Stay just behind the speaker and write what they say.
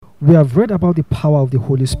We have read about the power of the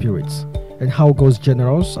Holy Spirit and how God's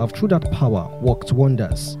generals have through that power worked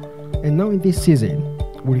wonders. And now in this season,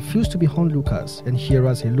 we refuse to be onlookers and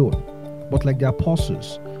hearers alone, but like the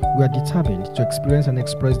apostles, we are determined to experience and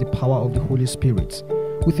express the power of the Holy Spirit.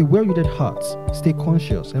 With a well-yielded heart, stay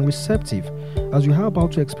conscious and receptive as we are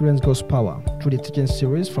about to experience God's power through the teaching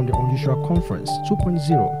series from the Unusual Conference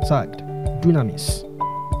 2.0 tagged Dunamis.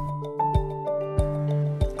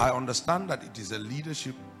 I understand that it is a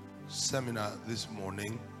leadership seminar this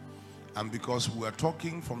morning, and because we are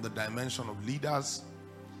talking from the dimension of leaders,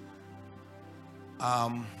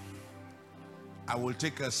 I will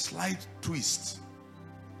take a slight twist.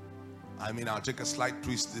 I'll take a slight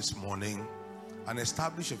twist this morning and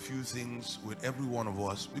establish a few things with every one of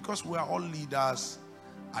us, because we are all leaders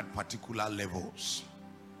at particular levels.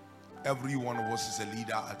 Every one of us is a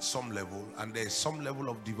leader at some level, and there is some level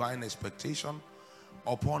of divine expectation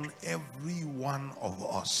upon every one of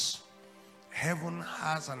us. Heaven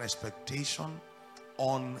has an expectation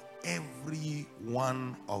on every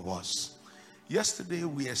one of us. Yesterday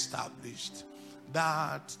we established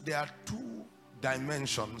that there are two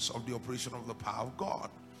dimensions of the operation of the power of God.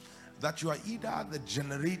 That you are either the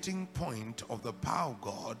generating point of the power of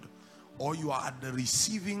God, or you are at the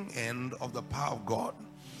receiving end of the power of God.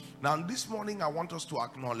 Now this morning I want us to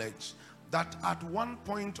acknowledge that at one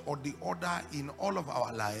point or the other in all of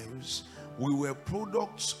our lives, we were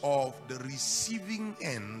products of the receiving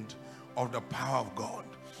end of the power of God.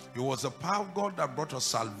 It was the power of God that brought us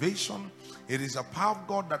salvation. It is a power of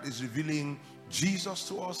God that is revealing Jesus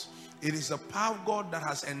to us. It is a power of God that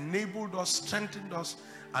has enabled us, strengthened us,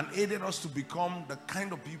 and aided us to become the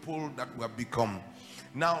kind of people that we have become.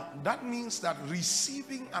 Now, that means that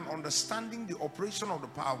receiving and understanding the operation of the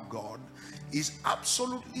power of God is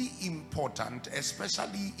absolutely important,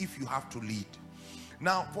 especially if you have to lead.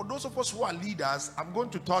 Now, for those of us who are leaders, I'm going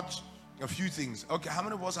to touch a few things. Okay, how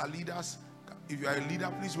many of us are leaders? If you are a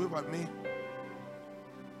leader, please wave at me.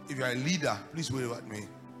 If you are a leader, please wave at me.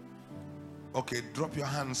 Okay, drop your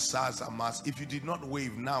hands, sirs and mas. If you did not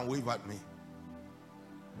wave, now wave at me.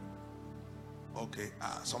 Okay,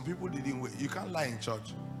 some people didn't wave. You can't lie in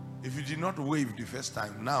church. If you did not wave the first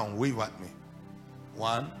time, now wave at me.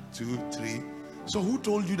 1, 2, 3. So who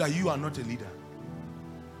told you that you are not a leader?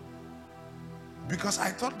 Because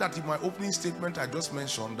I thought that in my opening statement I just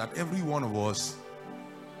mentioned that every one of us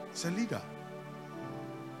is a leader.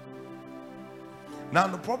 Now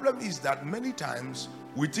the problem is that many times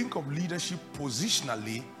we think of leadership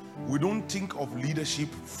positionally, we don't think of leadership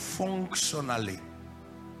functionally.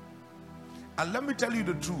 And let me tell you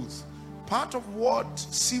the truth, part of what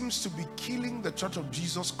seems to be killing the Church of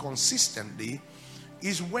Jesus consistently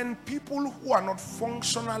is when people who are not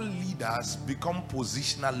functional leaders become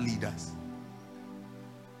positional leaders.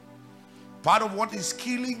 Part of what is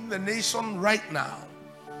killing the nation right now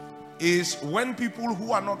is when people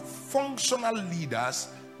who are not functional leaders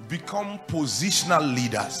become positional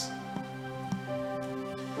leaders.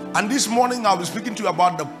 And this morning I'll be speaking to you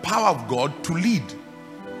about the power of God to lead.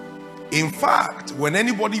 In fact, when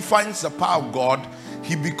anybody finds the power of God,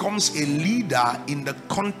 he becomes a leader in the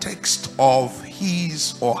context of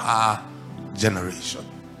his or her generation.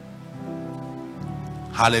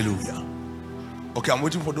 Hallelujah. Okay, I'm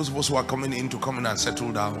waiting for those of us who are coming in to come in and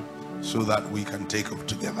settle down so that we can take off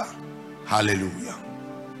together. Hallelujah.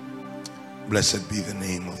 Blessed be the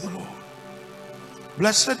name of the Lord.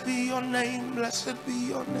 Blessed be your name, blessed be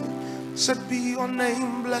your name, blessed be your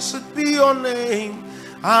name, blessed be your name,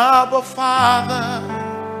 Abba Father.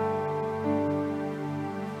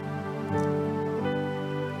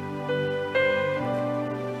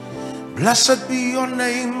 Blessed be your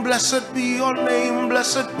name, blessed be your name,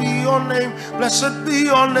 blessed be your name, blessed be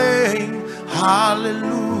your name.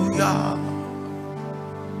 Hallelujah.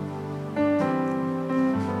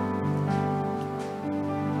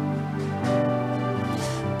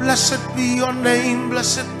 Blessed be your name,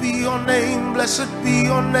 blessed be your name, blessed be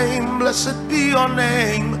your name, blessed be your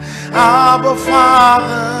name, Abba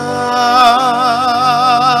Father.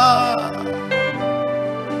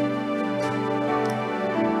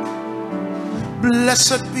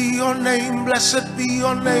 Blessed be your name, blessed be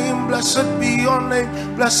your name, blessed be your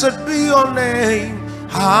name, blessed be your name.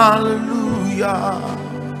 Hallelujah.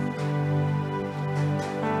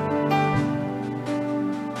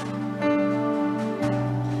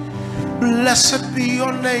 Blessed be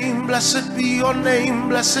your name, blessed be your name,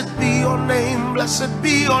 blessed be your name, blessed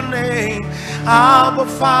be your name, Abba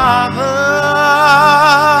Father.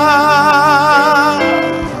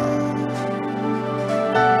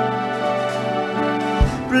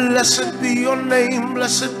 Blessed be your name,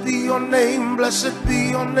 blessed be your name, blessed be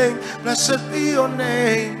your name, blessed be your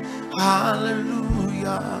name,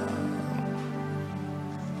 Hallelujah.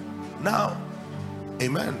 Now,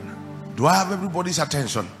 amen. Do I have everybody's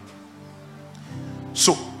attention?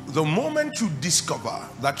 So, the moment you discover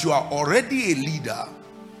that you are already a leader,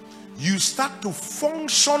 you start to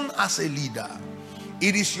function as a leader.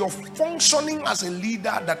 It is your functioning as a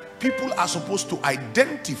leader that people are supposed to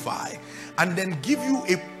identify and then give you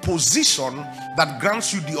a position that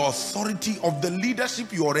grants you the authority of the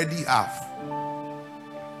leadership you already have.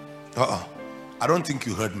 I don't think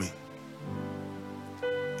you heard me.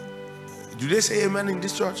 Do they say amen in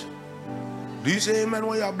this church? Do you say amen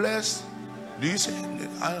when you are blessed? Do you say,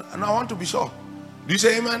 and I want to be sure. Do you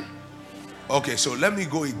say amen? Okay, so let me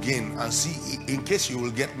go again and see in case you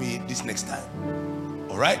will get me this next time.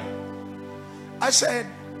 All right? I said,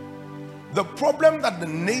 the problem that the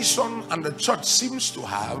nation and the church seems to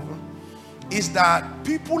have is that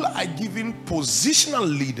people are given positional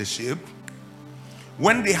leadership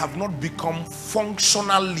when they have not become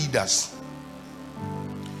functional leaders.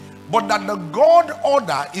 But that the God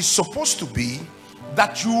order is supposed to be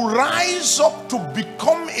that you rise up to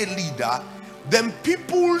become a leader, then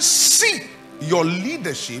people see your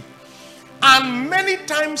leadership and many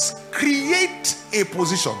times create a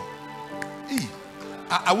position.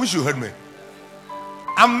 I wish you heard me.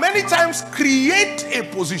 And many times create a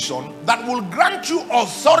position that will grant you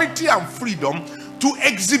authority and freedom to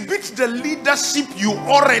exhibit the leadership you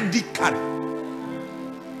already carry.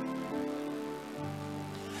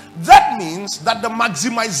 That means that the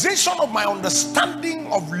maximization of my understanding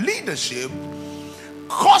of leadership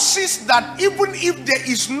causes that even if there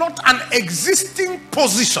is not an existing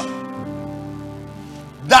position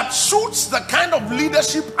that suits the kind of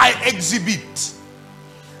leadership I exhibit,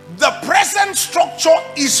 the present structure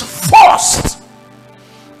is forced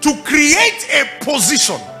to create a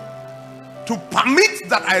position to permit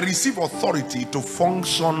that I receive authority to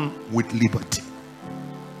function with liberty.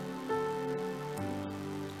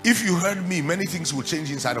 If you heard me, many things will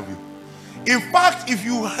change inside of you. In fact, if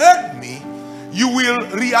you heard me, you will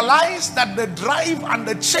realize that the drive and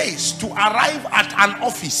the chase to arrive at an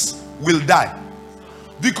office will die.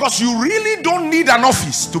 Because you really don't need an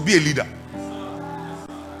office to be a leader.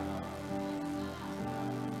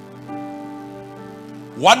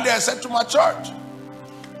 One day I said to my church,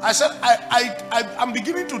 I said, I'm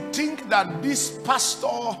beginning to think that this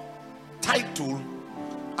pastor title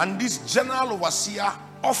and this general overseer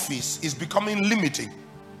office is becoming limiting.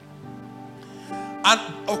 And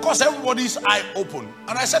of course, everybody's eye open.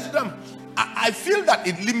 And I said to them, I feel that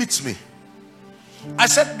it limits me. I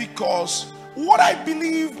said, because what I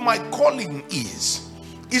believe my calling is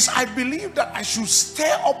I believe that I should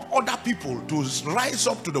stir up other people to rise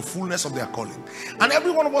up to the fullness of their calling. And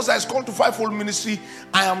every one of us that is called to fivefold ministry,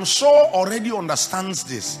 I am sure already understands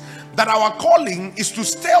this, that our calling is to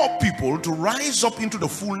stir up people to rise up into the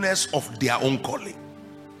fullness of their own calling.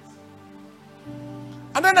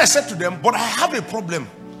 And then I said to them, but I have a problem.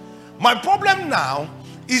 My problem now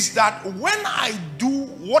is that when I do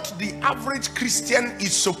what the average Christian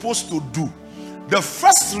is supposed to do, the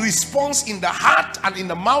first response in the heart and in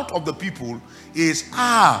the mouth of the people is,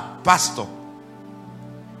 pastor.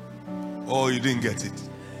 Oh, you didn't get it.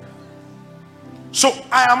 So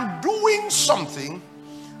I am doing something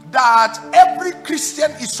that every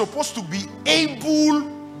Christian is supposed to be able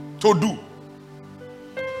to do.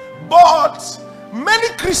 But many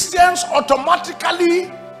Christians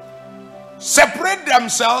automatically separate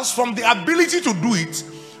themselves from the ability to do it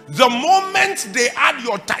the moment they add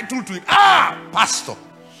your title to it. Pastor.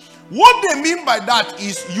 What they mean by that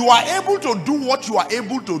is you are able to do what you are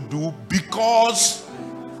able to do because.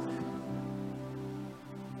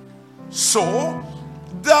 So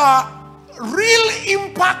the real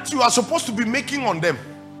impact you are supposed to be making on them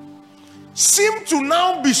seem to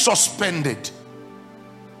now be suspended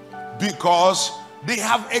because they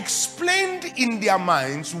have explained in their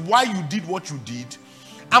minds why you did what you did,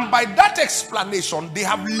 and by that explanation they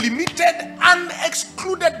have limited and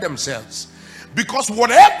excluded themselves, because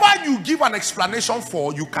whatever you give an explanation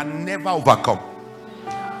for, you can never overcome.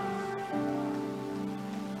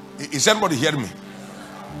 Is anybody hearing me?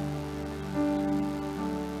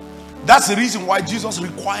 That's the reason why Jesus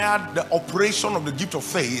required the operation of the gift of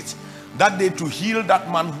faith that day to heal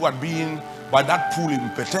that man who had been by that pool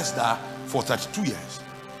in Bethesda for 32 years.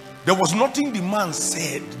 There was nothing the man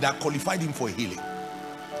said that qualified him for healing.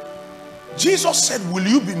 Jesus said, will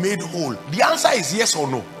you be made whole? The answer is yes or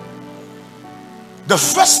no. The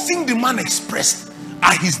first thing the man expressed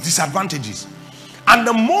are his disadvantages. And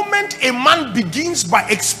the moment a man begins by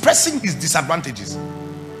expressing his disadvantages,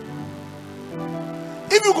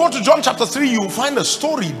 if you go to John chapter 3, you will find a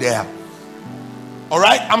story there All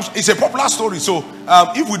right, it's a popular story. So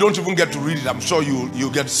if we don't even get to read it, I'm sure you'll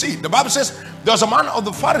get to see it. The Bible says there was a man of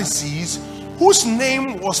the Pharisees whose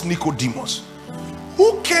name was Nicodemus,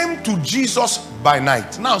 who came to Jesus by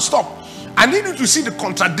night. Now stop. I need you to see the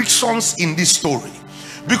contradictions in this story,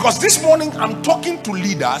 because this morning I'm talking to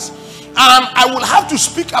leaders, and I will have to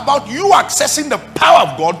speak about you accessing the power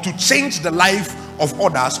of God to change the life of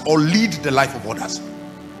others or lead the life of others.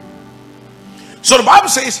 So the Bible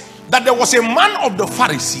says that there was a man of the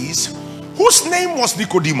Pharisees whose name was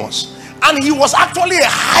Nicodemus, and he was actually a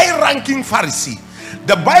high-ranking Pharisee.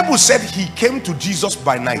 The Bible said he came to Jesus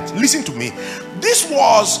by night. Listen to me. This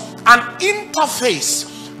was an interface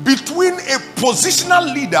between a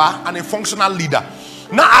positional leader and a functional leader.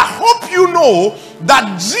 Now, I hope you know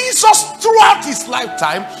that Jesus throughout his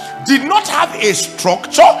lifetime did not have a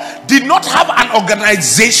structure, did not have an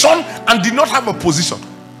organization, and did not have a position.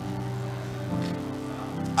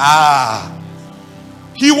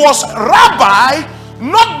 He was rabbi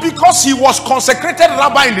not because he was consecrated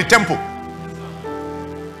rabbi in the temple.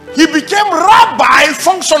 He became rabbi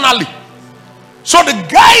functionally. So the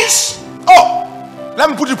guys, let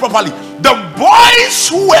me put it properly, the boys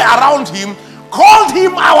who were around him called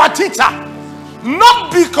him our teacher,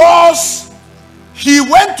 not because he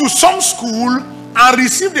went to some school and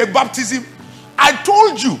received a baptism. I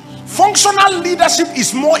told you, functional leadership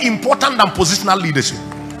is more important than positional leadership.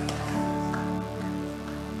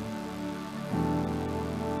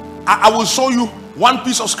 I will show you one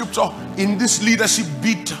piece of scripture in this leadership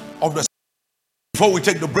bit of the before we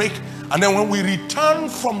take the break, and then when we return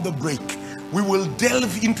from the break, we will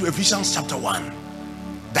delve into Ephesians chapter 1,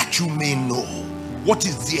 that you may know what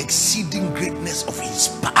is the exceeding greatness of his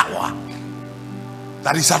power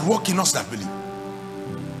that is at work in us that believe.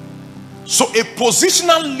 So a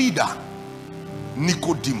positional leader,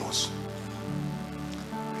 Nicodemus,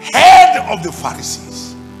 head of the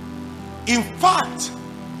Pharisees. In fact,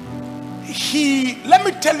 let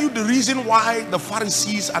me tell you the reason why the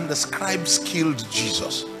Pharisees and the scribes killed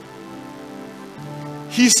Jesus.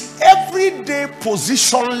 His everyday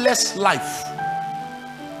positionless life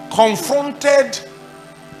confronted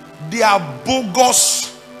their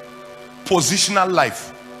bogus positional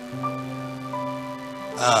life.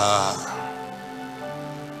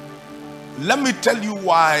 Let me tell you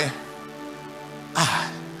why.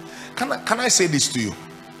 Can I say this to you?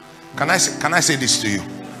 Can I say this to you?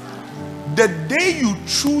 The day you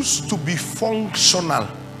choose to be functional,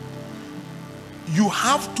 you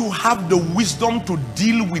have to have the wisdom to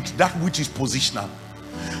deal with that which is positional.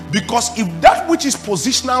 Because if that which is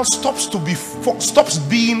positional stops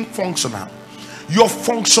being functional, your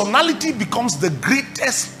functionality becomes the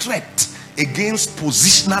greatest threat against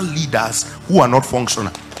positional leaders who are not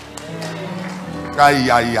functional.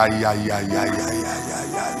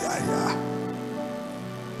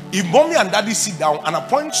 If mommy and daddy sit down and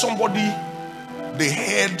appoint somebody the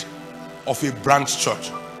head of a branch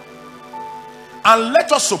church, and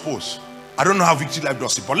let us suppose, I don't know how Victory Life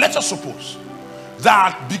does it, but let us suppose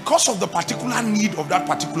that because of the particular need of that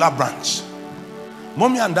particular branch,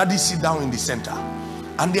 mommy and daddy sit down in the center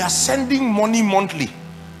and they are sending money monthly.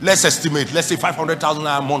 Let's estimate, let's say 500,000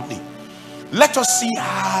 monthly. Let us see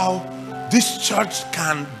how this church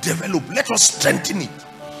can develop. Let us strengthen it.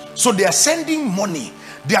 So they are sending money.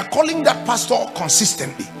 They are calling that pastor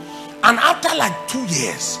consistently. And after like 2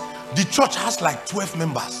 years, the church has like 12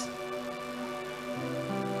 members.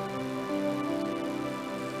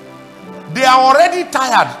 They are already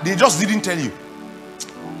tired. They just didn't tell you.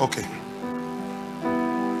 Okay.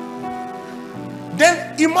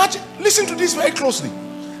 Then imagine, listen to this very closely.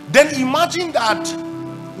 Then imagine that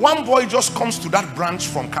one boy just comes to that branch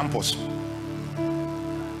from campus.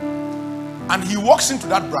 And he walks into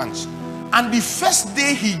that branch. And the first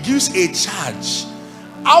day he gives a charge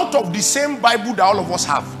out of the same Bible that all of us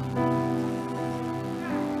have.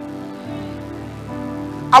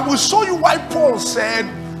 I will show you why Paul said,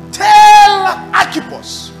 tell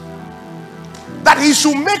Archippus that he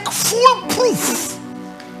should make full proof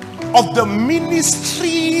of the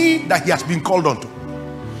ministry that he has been called unto.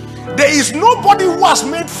 There is nobody who has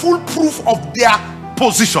made full proof of their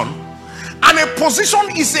position. And a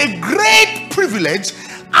position is a great privilege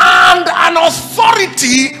and an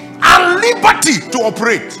authority and liberty to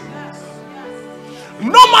operate.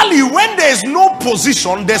 Normally, when there is no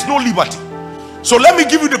position, there's no liberty. So let me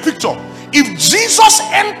give you the picture. If Jesus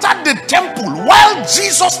entered the temple while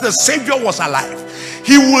Jesus the Savior was alive,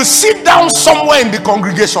 he will sit down somewhere in the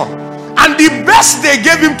congregation, and the best they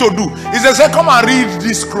gave him to do is they say, come and read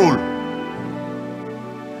this scroll.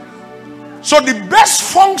 So the best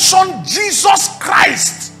function Jesus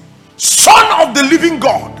Christ, Son of the living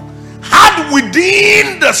God, had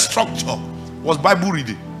within the structure was Bible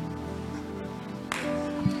reading.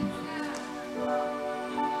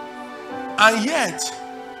 And yet,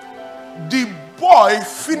 the boy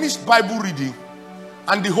finished Bible reading,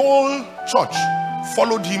 and the whole church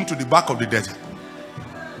followed him to the back of the desert.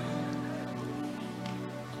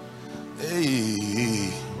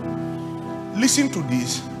 Hey, listen to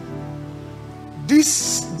this.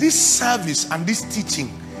 This service and this teaching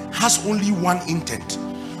has only one intent: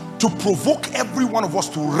 to provoke every one of us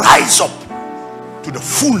to rise up to the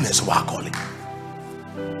fullness of our calling.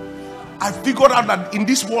 I figured out that in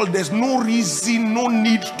this world there's no reason, no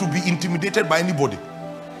need to be intimidated by anybody.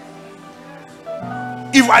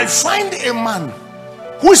 If I find a man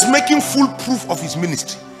who is making full proof of his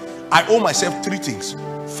ministry, I owe myself three things.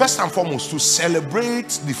 First and foremost, to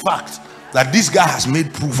celebrate the fact that this guy has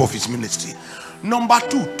made proof of his ministry. Number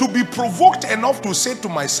two, to be provoked enough to say to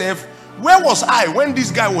myself, where was I when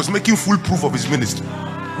this guy was making full proof of his ministry?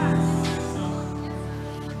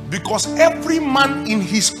 Because every man in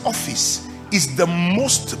his office is the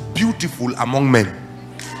most beautiful among men.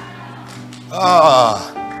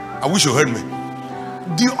 I wish you heard me.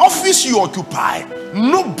 The office you occupy,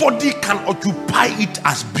 nobody can occupy it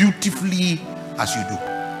as beautifully as you do.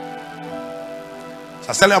 So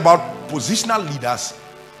I'm telling you about positional leaders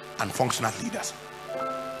and functional leaders.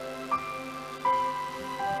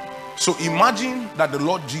 So imagine that the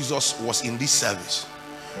Lord Jesus was in this service.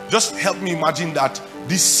 Just help me imagine that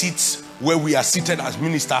these seats where we are seated as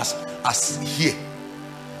ministers as here.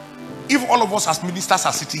 If all of us as ministers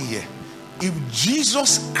are sitting here, if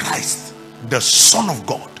Jesus Christ, the Son of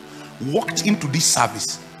God, walked into this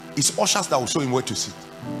service, it's ushers that will show him where to sit.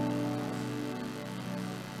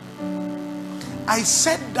 I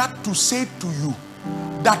said that to say to you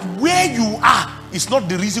that where you are is not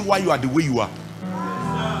the reason why you are the way you are.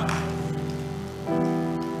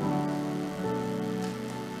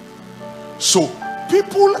 So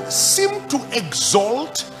people seem to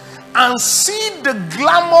exalt and see the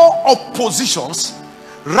glamour of positions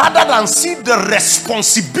rather than see the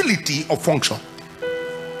responsibility of function.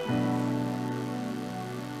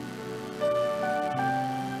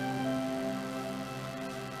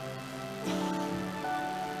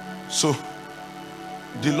 So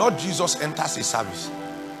the Lord Jesus enters a service.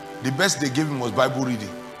 The best they gave him was Bible reading.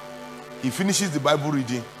 He finishes the Bible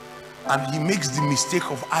reading and he makes the mistake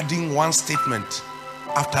of adding one statement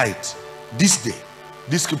after it. This day,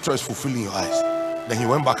 this scripture is fulfilling your eyes. Then he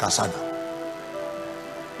went back and sat down.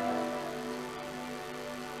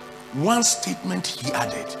 One statement he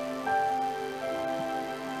added.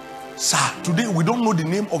 Sir, today we don't know the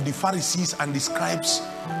name of the Pharisees and the scribes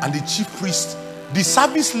and the chief priests. The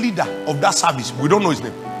service leader of that service, we don't know his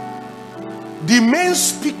name. The main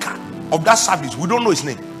speaker of that service, we don't know his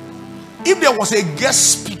name. If there was a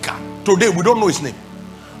guest speaker today, we don't know his name.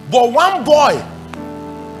 But one boy,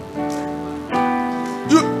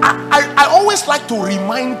 I always like to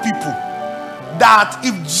remind people that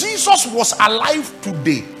if Jesus was alive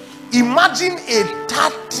today, imagine a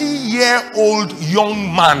 30-year-old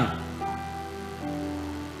young man.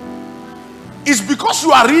 It's because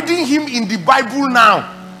you are reading him in the Bible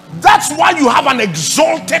now. That's why you have an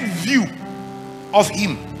exalted view of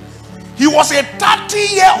him. He was a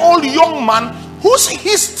 30-year-old young man whose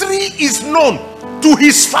history is known to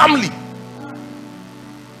his family.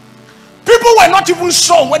 People were not even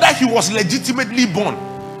sure whether he was legitimately born.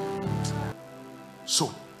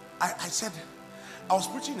 So, I said, I was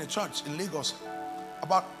preaching in a church in Lagos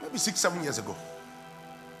about maybe 6-7 years ago.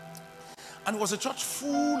 And it was a church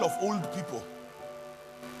full of old people.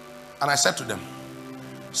 And I said to them,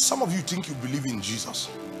 some of you think you believe in Jesus.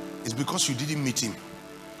 It's because you didn't meet him.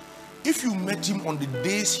 If you met him on the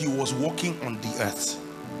days he was walking on the earth,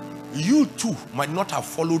 you too might not have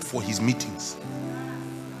followed for his meetings.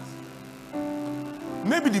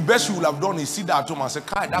 Maybe the best you will have done is sit down at home and say,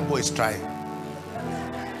 Kai, that boy is trying.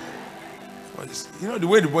 You know the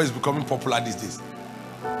way the boy is becoming popular these days.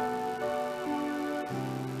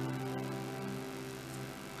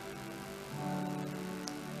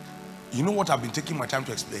 You know what I've been taking my time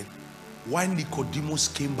to explain? Why Nicodemus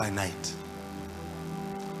came by night.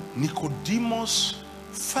 Nicodemus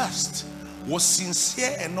first was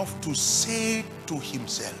sincere enough to say to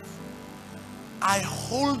himself, I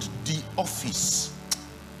hold the office.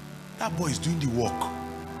 That boy is doing the work.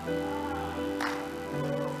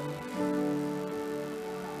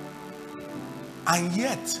 And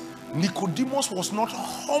yet, Nicodemus was not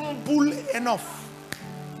humble enough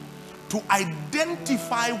to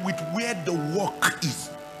identify with where the work is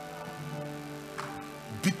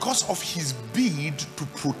because of his bid to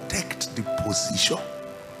protect the position.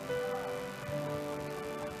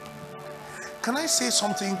 can I say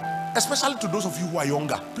something, especially to those of you who are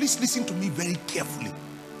younger? Please listen to me very carefully.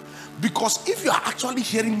 Because if you are actually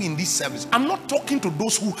hearing me in this service, I'm not talking to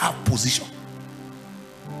those who have position.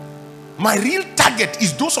 My real target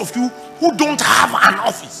is those of you who don't have an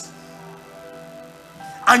office.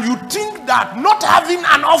 And you think that not having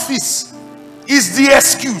an office is the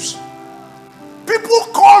excuse. People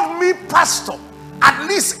called me pastor at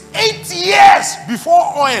least 8 years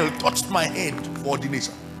before oil touched my head for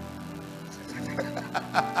ordination.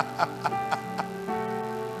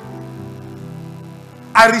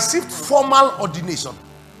 I received formal ordination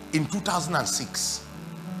in 2006.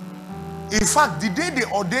 In fact, the day they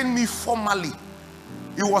ordained me formally,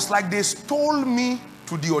 it was like they stole me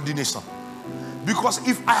to the ordination. Because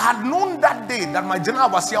if I had known that day that my general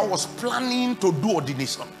overseer was planning to do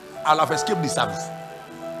ordination, I'll have escaped the service.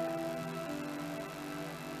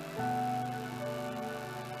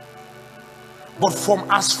 But from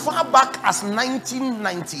as far back as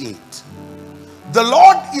 1998, the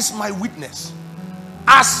Lord is my witness.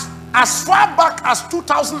 As far back as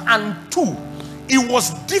 2002, it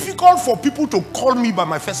was difficult for people to call me by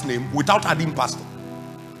my first name without adding pastor.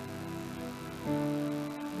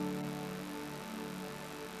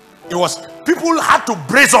 It was, people had to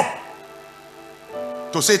brace up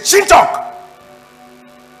to say Chintok,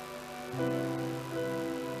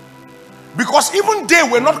 because even they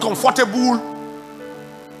were not comfortable.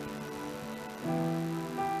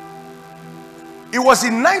 It was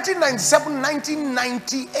in 1997,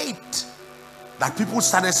 1998 that people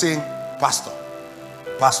started saying pastor,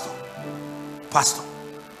 pastor, pastor.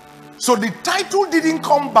 So the title didn't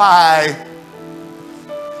come by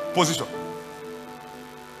position.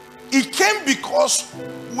 It came because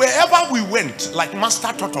wherever we went, like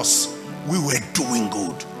Master taught us, we were doing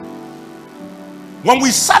good. When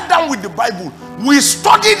we sat down with the Bible, we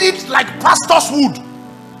studied it like pastors would.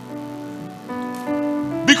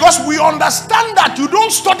 Because we understand that you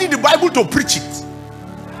don't study the Bible to preach it.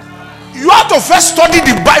 You have to first study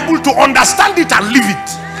the Bible to understand it and live it.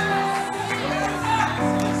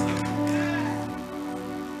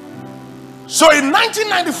 So in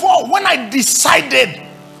 1994, when I decided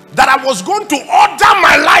that I was going to order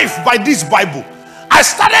my life by this Bible, I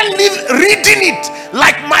started reading it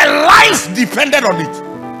like my life depended on it.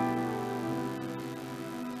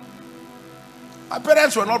 My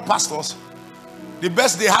parents were not pastors. The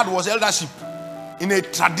best they had was eldership in a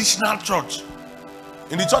traditional church.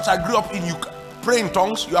 In the church I grew up in, you pray in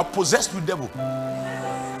tongues, you are possessed with devil.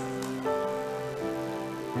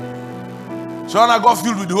 So when I got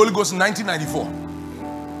filled with the Holy Ghost in 1994,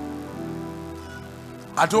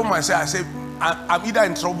 I told myself, I said, I'm either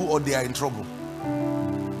in trouble or they are in trouble.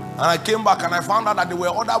 And I came back and I found out that there were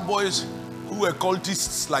other boys who were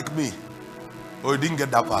cultists like me. Oh, you didn't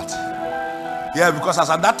get that part. Yeah, because as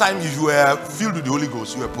at that time, if you were filled with the Holy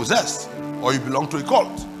Ghost, you were possessed or you belonged to a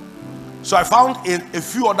cult. So I found a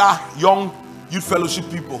few other young youth fellowship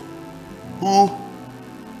people who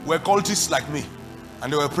were cultists like me,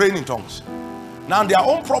 and they were praying in tongues. Now their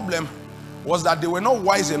own problem was that they were not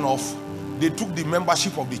wise enough. They took the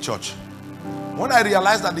membership of the church. When I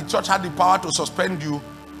realized that the church had the power to suspend you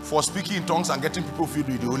for speaking in tongues and getting people filled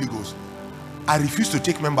with the Holy Ghost, I refused to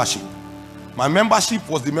take membership. My membership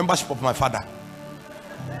was the membership of my father.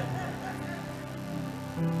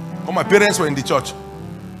 But my parents were in the church.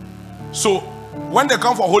 So when they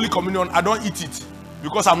come for Holy Communion, I don't eat it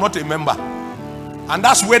because I'm not a member. And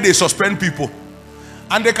that's where they suspend people.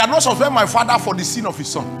 And they cannot suspend my father for the sin of his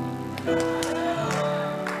son.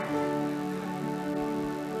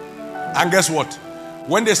 And guess what?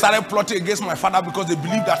 When they started plotting against my father because they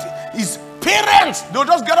believed that his parents, they'll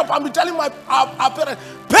just get up and be telling our parents,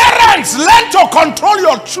 parents, learn to control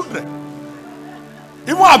your children.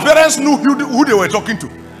 Even our parents knew who they were talking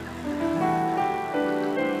to.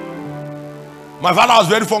 My father was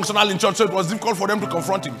very functional in church, so it was difficult for them to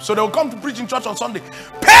confront him. So they will come to preach in church on Sunday.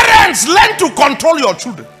 Parents, learn to control your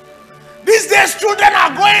children. These days, children are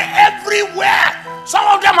going everywhere. Some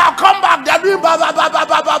of them have come back. They're doing ba ba ba ba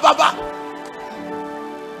ba ba ba ba.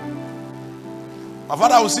 My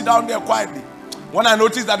father will sit down there quietly. When I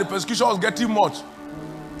noticed that the persecution was getting much,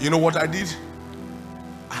 you know what I did?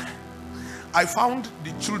 I found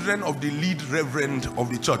the children of the lead reverend of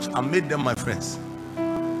the church and made them my friends.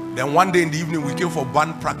 Then one day in the evening, we came for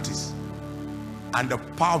band practice. And the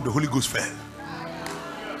power of the Holy Ghost fell.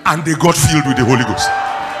 And they got filled with the Holy Ghost.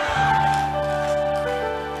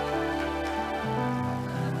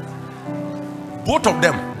 Both of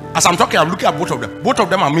them, as I'm talking, I'm looking at both of them. Both of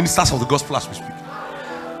them are ministers of the gospel as we speak.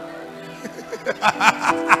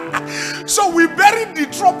 So we buried the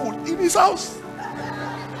trouble in his house.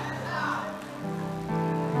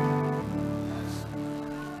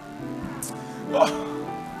 Oh.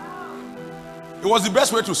 It was the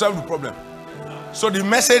best way to solve the problem. So the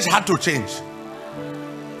message had to change.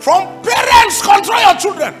 From parents control your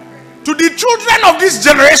children to the children of this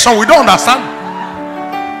generation, we don't understand.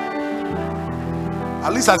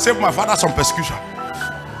 At least I saved my father some persecution.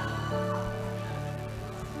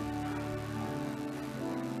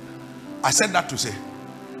 I said that to say,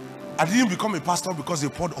 I didn't become a pastor because they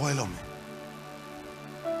poured oil on me.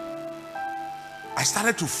 I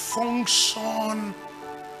started to function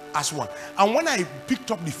as one. And when I picked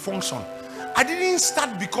up the function, I didn't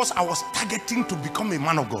start because I was targeting to become a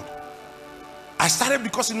man of God. I started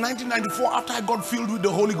because in 1994, after I got filled with the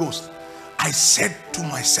Holy Ghost, I said to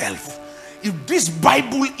myself, if this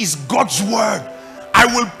Bible is God's word, I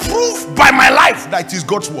will prove by my life that it is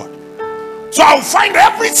God's word. So I'll find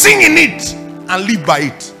everything in it and live by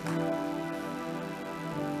it.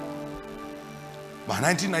 By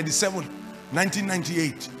 1997,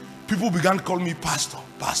 1998, people began to call me pastor,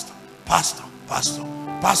 pastor, pastor, pastor,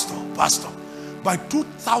 pastor, pastor. By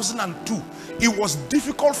 2002, it was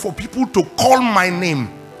difficult for people to call my name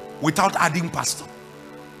without adding pastor.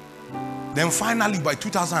 Then finally, by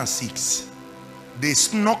 2006, they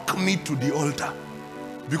snuck me to the altar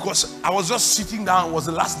because I was just sitting down. It was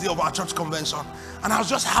the last day of our church convention, and I was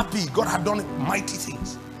just happy God had done mighty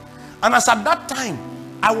things. And as at that time,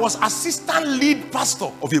 I was assistant lead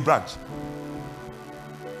pastor of a branch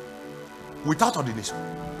without ordination.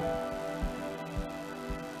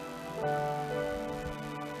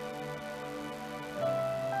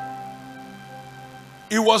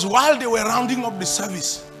 It was while they were rounding up the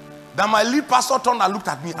service that my lead pastor turned and looked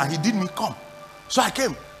at me, and he did me come. So I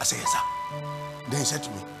came. I said, yes, sir. Then he said to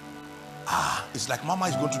me, it's like Mama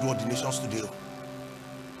is going to do ordinations today.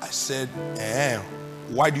 I said,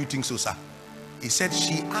 why do you think so, sir? He said,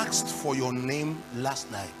 she asked for your name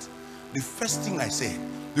last night. The first thing I said,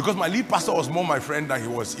 because my lead pastor was more my friend than he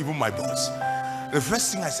was even my boss. The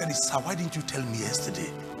first thing I said is, sir, why didn't you tell me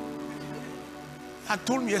yesterday? I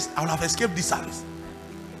told me, yes, I would have escaped this service.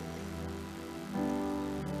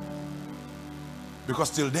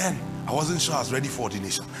 Because till then, I wasn't sure I was ready for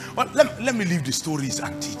ordination. But let me leave the stories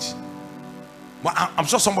and teach. But I'm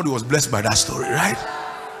sure somebody was blessed by that story, right?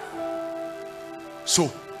 So,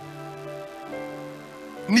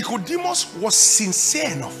 Nicodemus was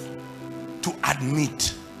sincere enough to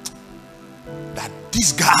admit that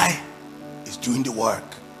this guy is doing the work.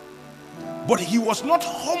 But he was not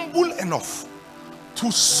humble enough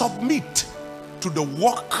to submit to the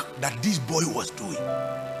work that this boy was doing.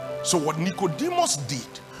 So what Nicodemus did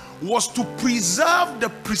was to preserve the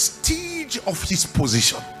prestige of his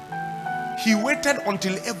position. He waited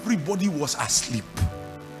until everybody was asleep.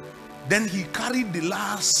 Then he carried the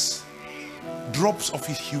last drops of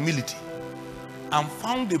his humility and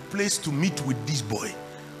found a place to meet with this boy.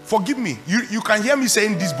 Forgive me, you can hear me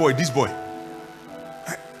saying this boy, this boy.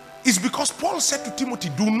 It's because Paul said to Timothy,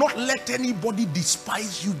 do not let anybody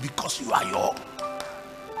despise you because you are young.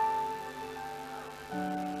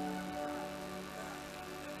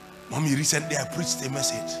 Mommy, recently I preached a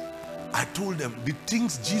message. I told them the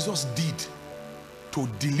things Jesus did to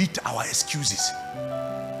delete our excuses.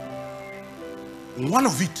 One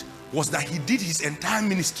of it was that he did his entire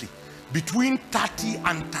ministry between 30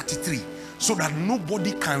 and 33 so that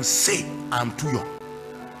nobody can say I'm too young.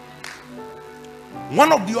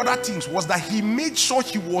 One of the other things was that he made sure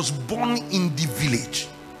he was born in the village.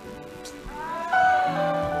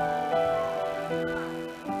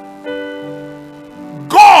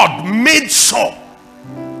 God made sure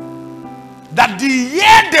that the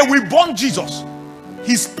year they were born Jesus,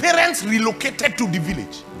 his parents relocated to the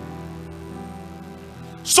village.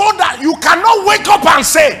 So that you cannot wake up and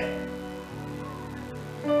say,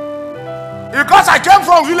 because I came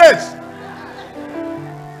from village,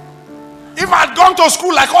 if I had gone to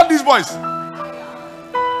school like all these boys.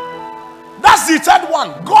 That's the third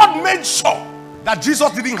one. God made sure that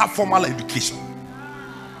Jesus didn't have formal education.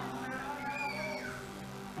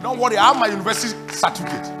 Don't worry, I have my university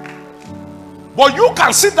certificate. But you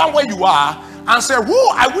can sit down where you are and say,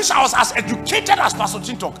 I wish I was as educated as Pastor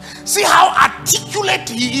Chintok. See how articulate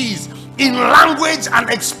he is in language and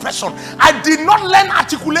expression. I did not learn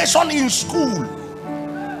articulation in school.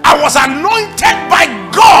 I was anointed by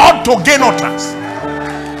God to gain utterance.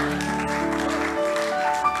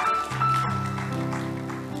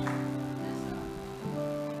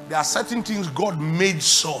 There are certain things God made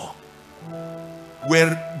sure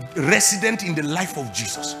were resident in the life of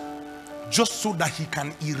Jesus, just so that he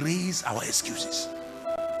can erase our excuses.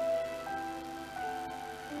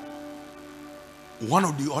 One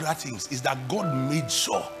of the other things is that God made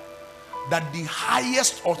sure that the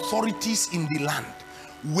highest authorities in the land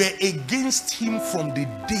were against him from the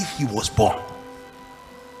day he was born.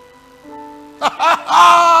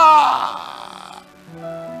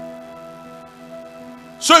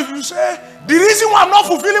 So if you say, the reason why I'm not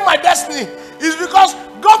fulfilling my destiny is because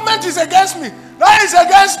government is against me, that is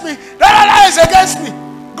against me, that is against me.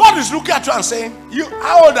 God is looking at you and saying, "You,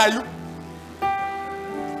 how old are you?"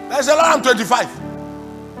 There's a lot. I'm 25.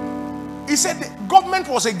 He said the government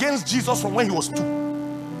was against Jesus from when he was 2.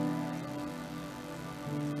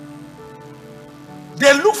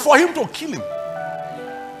 They looked for him to kill him.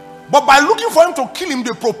 But by looking for him to kill him,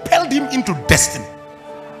 they propelled him into destiny.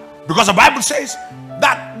 Because the Bible says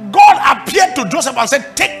that God appeared to Joseph and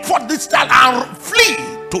said, "Take forth this child and flee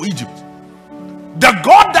to Egypt." The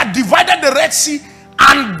God that divided the Red Sea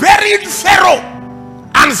and buried Pharaoh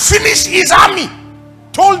and finished his army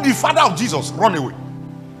told the father of Jesus, "Run away."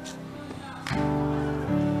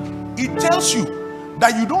 It tells you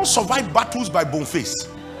that you don't survive battles by bone face.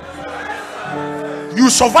 You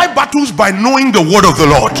survive battles by knowing the word of the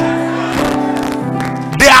Lord.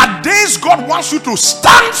 There are days God wants you to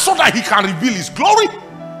stand so that he can reveal his glory.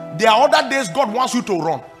 There are other days God wants you to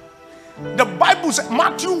run. The Bible says,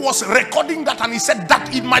 Matthew was recording that, and he said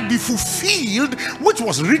that it might be fulfilled which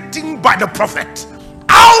was written by the prophet,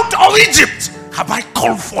 "Out of Egypt have I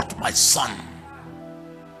called forth my son."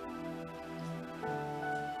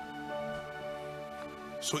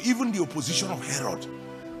 So even the opposition of Herod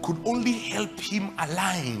could only help him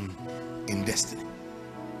align in destiny.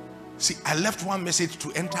 See, I left one message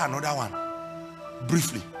to enter another one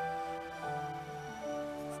briefly.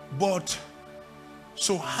 But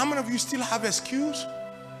so how many of you still have excuse?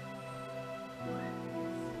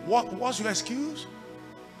 What's your excuse?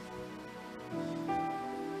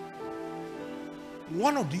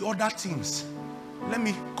 One of the other things, let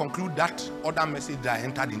me conclude that other message that I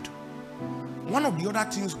entered into. One of the other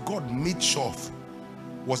things God made sure of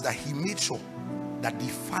was that he made sure that the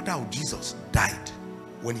father of Jesus died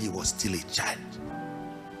when he was still a child.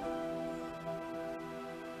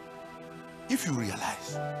 If you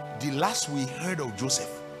realize, the last we heard of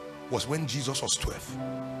Joseph was when Jesus was 12.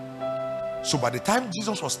 So by the time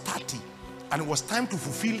Jesus was 30 and it was time to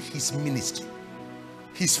fulfill his ministry,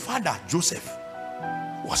 his father Joseph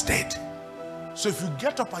was dead. So if you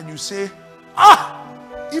get up and you say,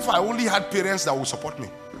 if I only had parents that would support me.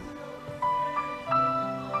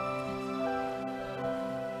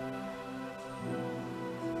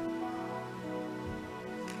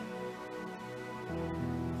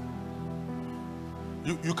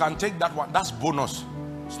 You can take that one. That's bonus.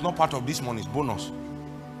 It's not part of this money. It's bonus.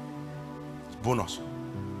 It's bonus.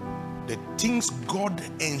 The things God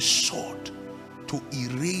ensured to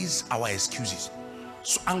erase our excuses.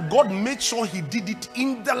 So, and God made sure he did it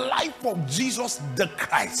in the life of Jesus the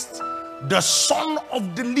Christ, the Son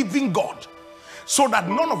of the living God. So that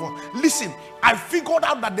none of us, listen, I figured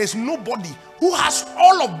out that there's nobody who has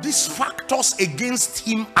all of these factors against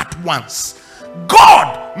him at once.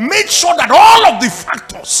 God made sure that all of the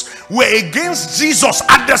factors were against Jesus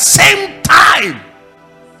at the same time.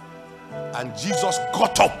 And Jesus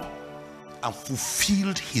got up and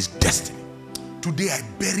fulfilled his destiny. Today I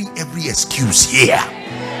bury every excuse here.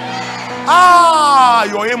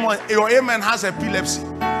 Your amen has epilepsy.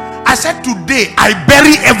 I said today I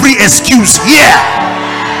bury every excuse here.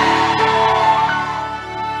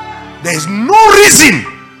 There is no reason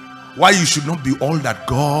why you should not be all that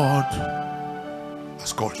God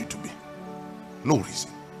has called you to be. No reason.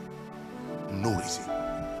 No reason.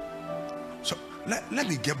 So let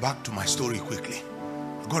me get back to my story quickly.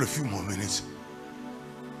 I've got a few more minutes.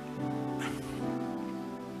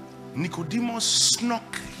 Nicodemus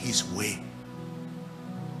snuck his way.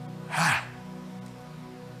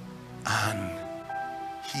 And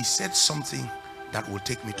he said something that will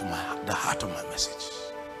take me to the heart of my message.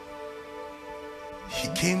 He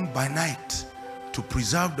came by night to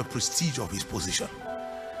preserve the prestige of his position.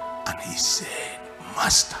 And he said,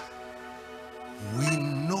 "Master, we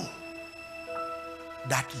know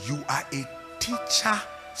that you are a teacher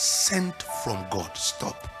sent from God."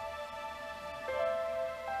 Stop.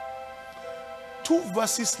 2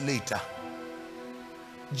 verses later,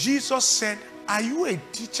 Jesus said, "Are you a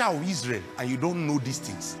teacher of Israel and you don't know these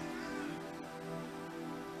things?"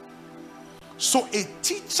 So a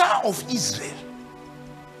teacher of Israel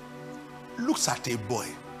looks at a boy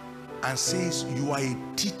and says, "You are a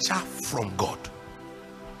teacher from God."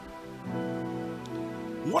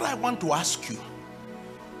 What I want to ask you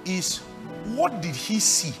is, what did he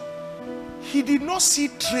see? He did not see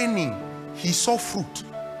training, he saw fruit.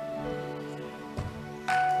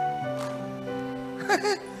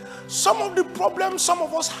 Some of the problems some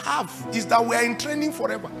of us have is that we are in training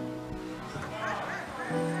forever.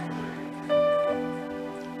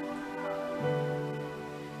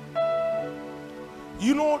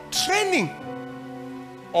 You know, training,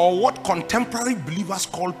 or what contemporary believers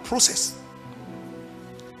call process,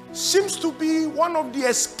 seems to be one of the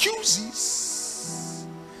excuses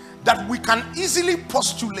that we can easily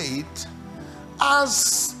postulate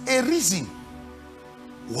as a reason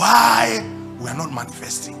why we are not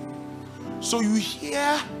manifesting. So you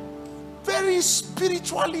hear very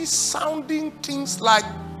spiritually sounding things like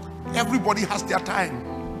everybody has their time.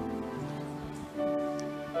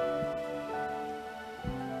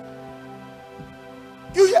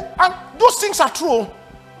 You hear, and those things are true,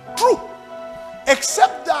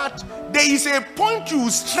 except that there is a point you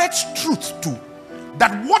stretch truth to,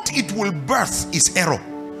 that what it will birth is error.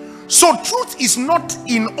 So truth is not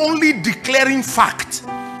in only declaring fact.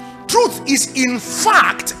 Truth is in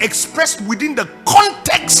fact expressed within the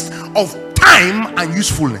context of time and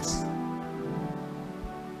usefulness.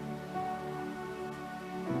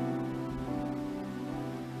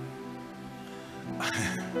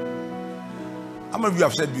 How many of you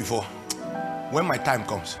have said before, when my time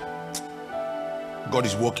comes, God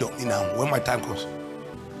is working on me now, when my time comes?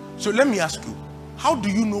 So let me ask you, how do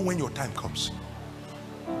you know when your time comes?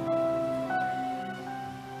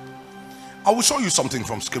 I will show you something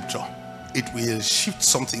from scripture. It will shift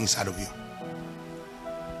something inside of you.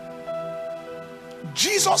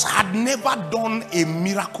 Jesus had never done a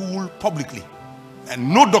miracle publicly,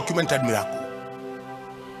 and no documented miracle.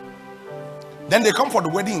 Then they come for the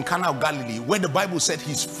wedding in Cana of Galilee, where the Bible said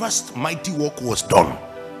his first mighty work was done.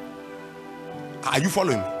 Are you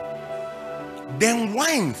following me? Then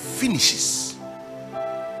wine finishes.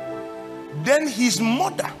 Then his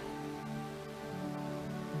mother,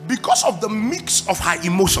 because of the mix of her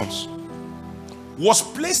emotions, was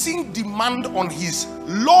placing demand on his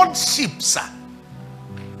lordship, sir,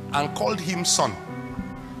 and called him son.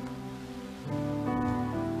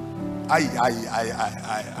 I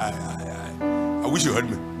wish you heard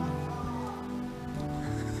me.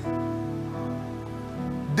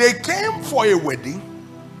 They came for a wedding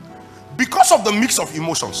because of the mix of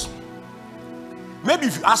emotions. Maybe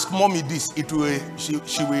if you ask mommy this, it will, she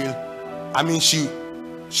will, I mean,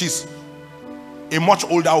 she's a much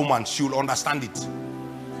older woman, she will understand it.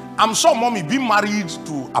 I'm sure mommy being married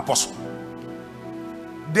to apostle,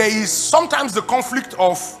 there is sometimes the conflict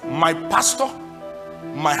of my pastor,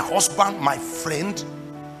 my husband, my friend,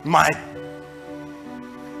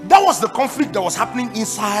 that was the conflict that was happening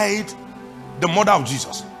inside the mother of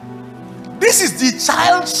Jesus. This is the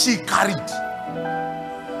child she carried,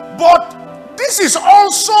 but this is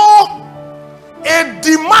also a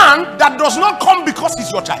demand that does not come because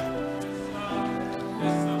it's your child.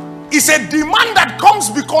 It's a demand that comes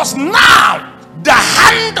because now the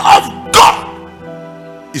hand of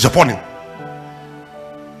God is upon him.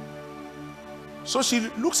 So she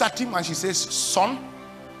looks at him and she says, son,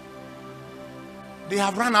 they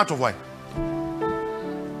have run out of wine.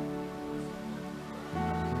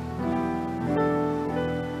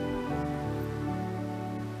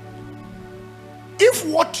 If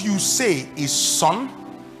what you say is son,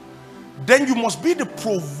 then you must be the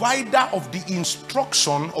provider of the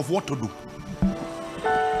instruction of what to do.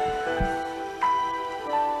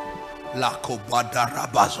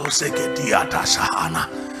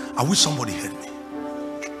 I wish somebody heard me.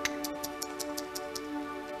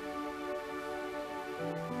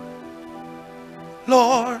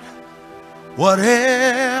 Lord,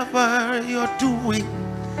 whatever you're doing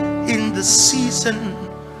in the season,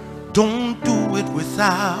 don't do it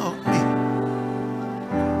without me.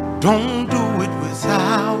 Don't do it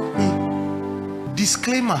without me.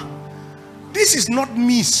 Disclaimer: this is not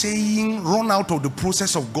me saying run out of the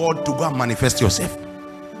process of God to go and manifest yourself.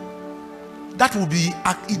 That will be,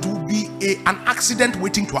 it will be an accident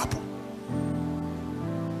waiting to happen.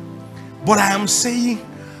 But I am saying,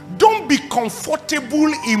 don't be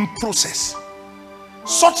comfortable in process,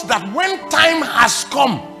 such that when time has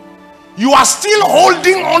come, you are still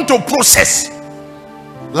holding on to process,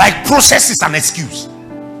 like process is an excuse.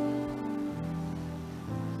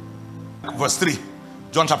 Verse 3,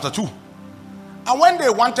 John chapter 2. And when they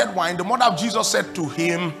wanted wine, the mother of Jesus said to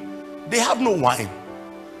him, they have no wine.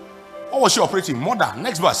 What was she operating? Mother.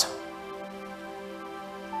 Next verse.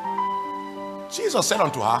 Jesus said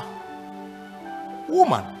unto her,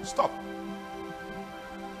 woman, stop.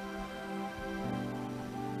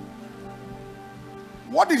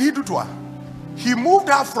 What did he do to her? He moved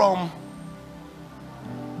her from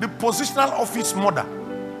the positional office mother.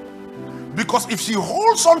 Because if she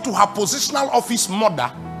holds on to her positional office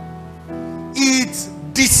mother, it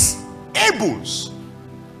disables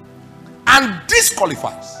and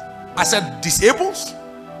disqualifies. I said disables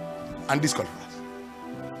and disqualifies.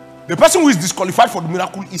 The person who is disqualified for the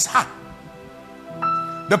miracle is her.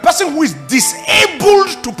 The person who is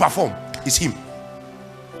disabled to perform is him.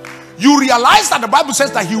 You realize that the Bible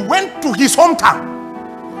says that he went to his hometown,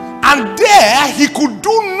 and there he could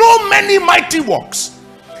do no many mighty works.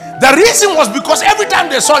 The reason was because every time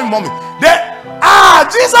they saw him, mommy,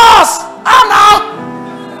 Jesus, now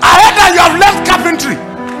I heard that you have left carpentry.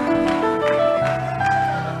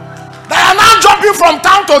 They are now jumping from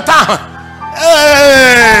town to town.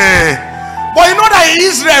 Hey. But you know that in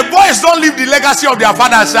Israel, boys don't leave the legacy of their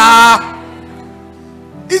fathers.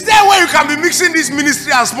 Is there a way you can be mixing this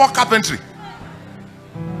ministry and small carpentry?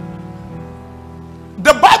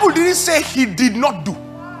 The Bible didn't say he did not do.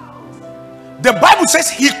 The Bible says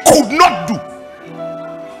he could not do.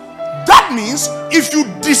 That means if you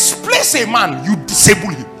displace a man, you disable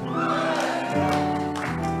him.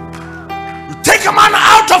 You take a man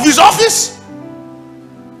out of his office.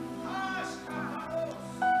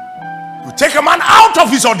 You take a man out of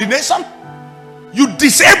his ordination. You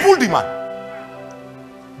disable the man.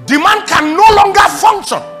 The man can no longer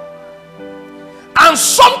function. And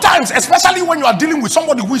sometimes, especially when you are dealing with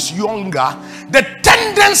somebody who is younger, the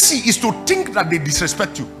tendency is to think that they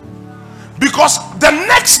disrespect you. Because the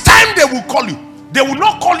next time they will call you, they will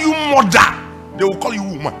not call you mother, they will call you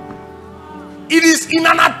woman. It is in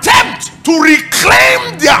an attempt to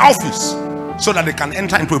reclaim their office so that they can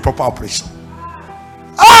enter into a proper operation.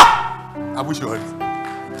 I wish you heard it.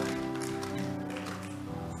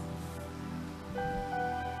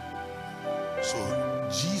 So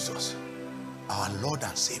Jesus, our Lord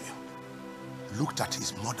and Savior, looked at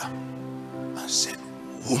his mother and said,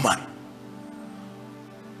 woman.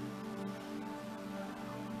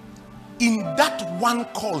 In that one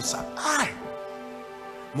call, sir,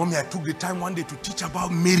 mommy, I took the time one day to teach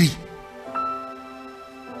about Mary.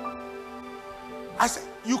 I said,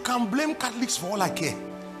 you can blame Catholics for all I care.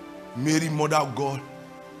 Mary, mother of God,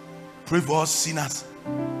 pray for us sinners.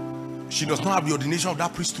 She does not have the ordination of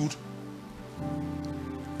that priesthood.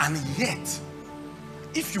 And yet,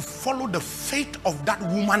 if you follow the faith of that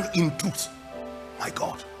woman in truth, my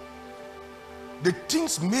God, the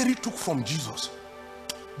things Mary took from Jesus,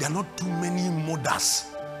 there are not too many mothers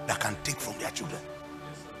that can take from their children.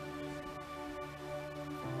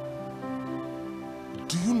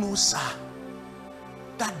 Do you know, sir,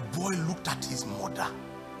 that boy looked at his mother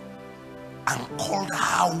and called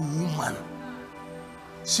her woman.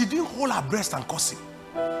 She didn't hold her breast and curse him.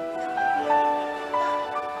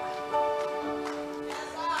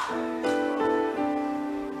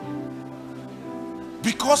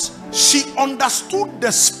 Because she understood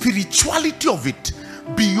the spirituality of it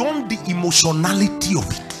beyond the emotionality of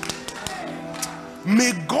it.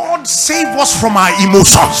 May God save us from our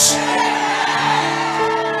emotions.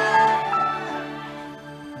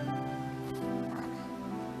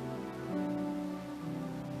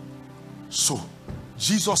 So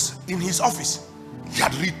Jesus, in his office, he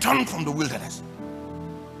had returned from the wilderness.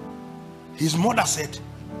 His mother said,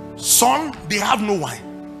 son, they have no wine.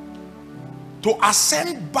 To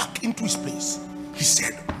ascend back into his place, he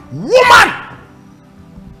said, woman,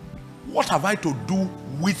 what have I to do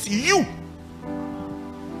with you?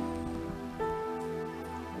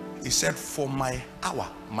 He said, for my hour,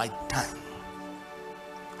 my time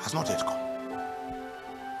has not yet come.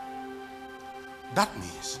 That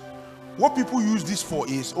means what people use this for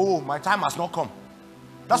is, oh, my time has not come.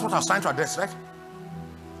 That's what I was trying to address, right?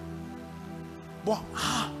 But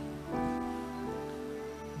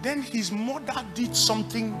then his mother did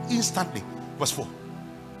something instantly. Verse 4.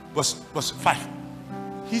 Verse 5.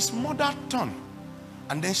 His mother turned,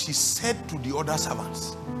 and then she said to the other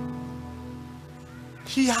servants,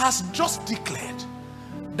 he has just declared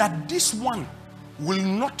that this one will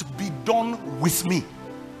not be done with me.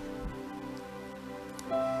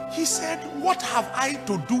 He said, what have I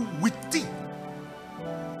to do with thee?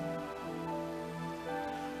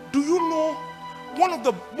 Do you know, one of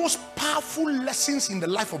the most powerful lessons in the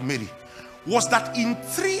life of Mary was that in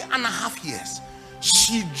 3.5 years,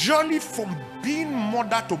 she journeyed from being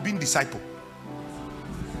mother to being disciple.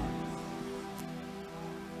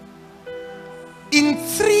 In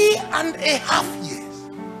 3.5 years.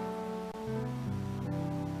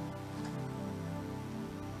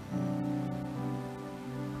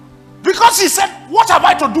 Because he said, what have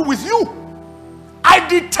I to do with you? I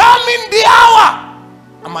determined the hour,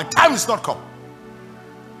 and my time is not come.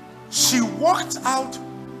 She walked out,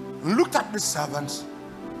 looked at the servants,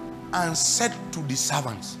 and said to the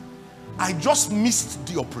servants, I just missed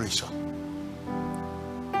the operation.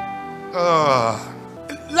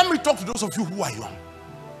 Let me talk to those of you who are young.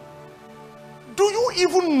 Do you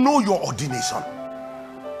even know your ordination?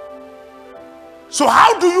 So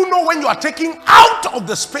how do you know when you are taking out of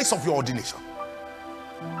the space of your ordination?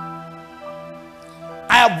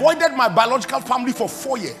 I avoided my biological family for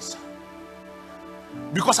 4 years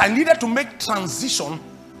because I needed to make transition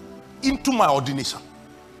into my ordination.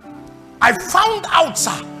 I found out,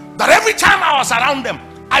 sir, that every time I was around them,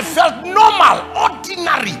 I felt normal,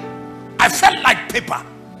 ordinary. I felt like paper.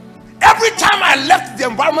 Every time I left the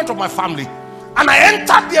environment of my family and I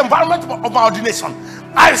entered the environment of my ordination,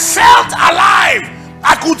 I felt alive.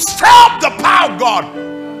 I could stir the power of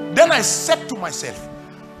God. Then I said to myself,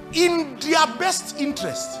 in their best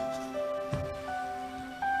interest,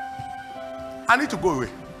 I need to go away.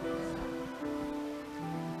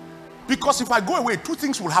 Because if I go away, two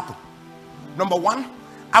things will happen. Number one,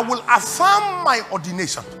 I will affirm my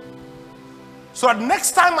ordination. So that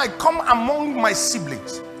next time I come among my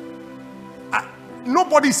siblings,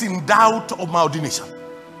 nobody is in doubt of my ordination.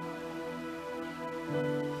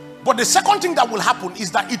 But the second thing that will happen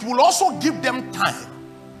is that it will also give them time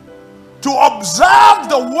to observe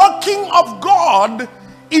the working of God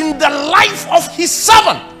in the life of his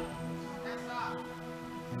servant.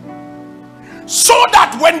 So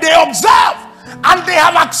that when they observe and they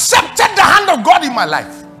have accepted the hand of God in my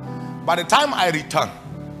life, by the time I return,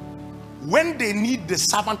 when they need the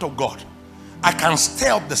servant of God, I can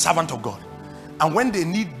stir up the servant of God. And when they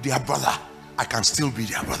need their brother, I can still be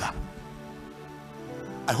their brother.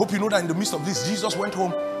 I hope you know that in the midst of this, Jesus went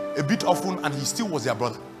home a bit often and he still was their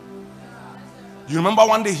brother. You remember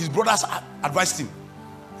one day his brothers advised him.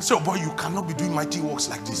 He said, oh boy, you cannot be doing mighty works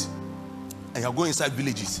like this. And you're going inside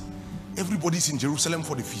villages. Everybody's in Jerusalem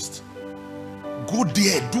for the feast. Go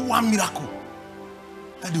there, do one miracle.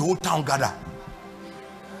 Let the whole town gather.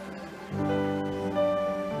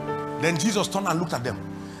 Then Jesus turned and looked at them.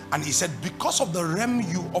 And he said, because of the realm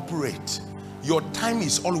you operate, your time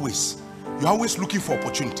is always, you're always looking for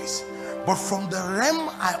opportunities. But from the realm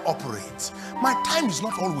I operate, my time is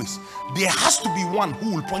not always. There has to be one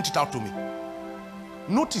who will point it out to me.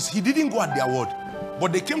 Notice, he didn't go at their word.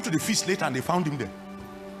 But they came to the feast later and they found him there.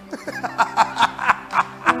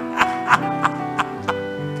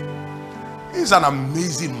 He's an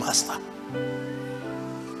amazing master.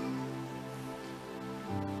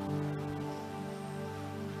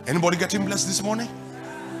 Anybody getting blessed this morning?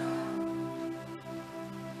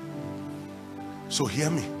 So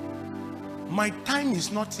hear me. My time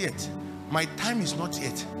is not yet. My time is not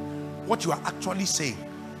yet. What you are actually saying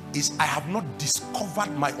is I have not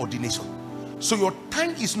discovered my ordination. So your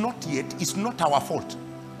time is not yet. It's not our fault.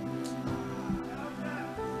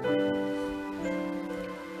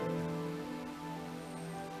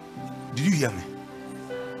 Did you hear me?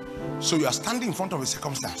 So you are standing in front of a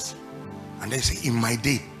circumstance and they say, in my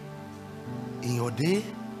day. In your day?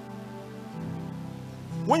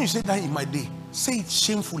 When you say that in my day, say it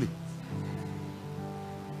shamefully.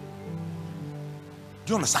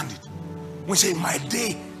 Do you understand it? When you say in my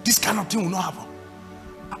day, this kind of thing will not happen.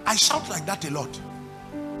 I shout like that a lot.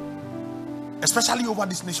 Especially over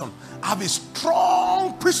this nation. I have a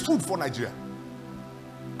strong priesthood for Nigeria.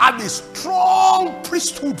 I have a strong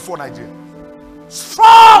priesthood for Nigeria.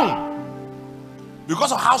 Strong!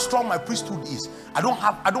 Because of how strong my priesthood is, I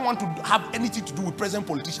don't want to have anything to do with present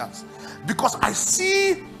politicians. Because I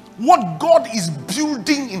see what God is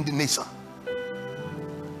building in the nation.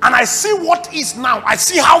 And I see what is now. I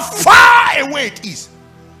see how far away it is.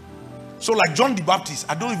 So like John the Baptist,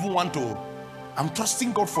 I don't even want to. I'm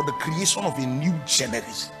trusting God for the creation of a new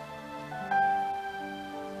generation.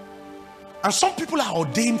 And some people are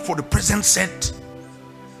ordained for the present set.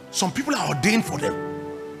 Some people are ordained for them.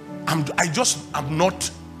 I'm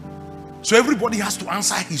not. So everybody has to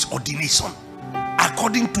answer his ordination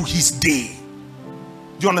according to his day.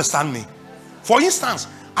 Do you understand me? For instance,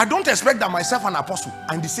 I don't expect that myself and apostle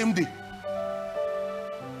are in the same day.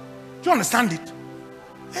 Do you understand it?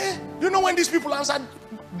 Eh? You know when these people answered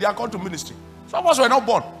their call to ministry, some of us were not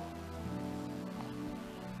born.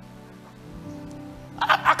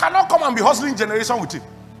 I cannot come and be hustling generation with him.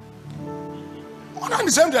 We're not in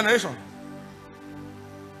the same generation.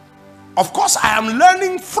 Of course, I am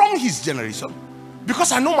learning from his generation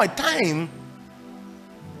because I know my time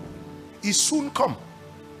is soon come.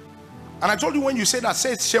 And I told you when you say that,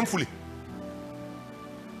 say it shamefully.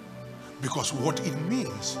 Because what it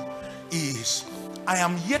means is I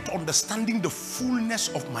am yet understanding the fullness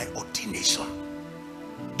of my ordination.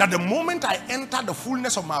 That the moment I enter the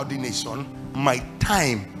fullness of my ordination, my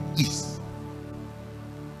time is.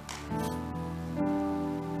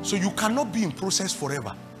 So you cannot be in process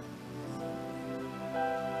forever.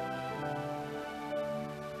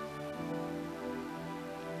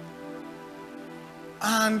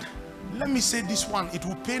 And let me say this one, it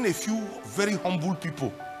will pain a few very humble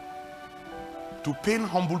people. To pain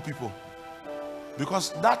humble people.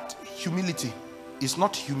 Because that humility It's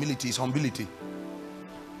not humility, it's humility.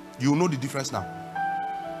 You know the difference now.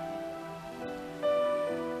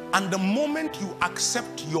 And the moment you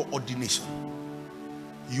accept your ordination,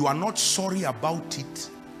 you are not sorry about it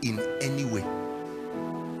in any way.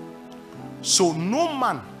 So no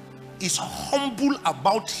man is humble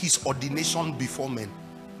about his ordination before men.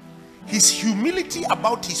 His humility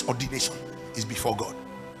about his ordination is before God.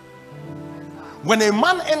 When a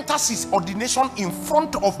man enters his ordination in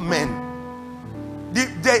front of men,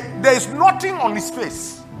 there is nothing on his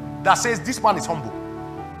face that says this man is humble.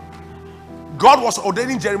 God was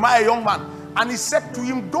ordaining Jeremiah, a young man, and he said to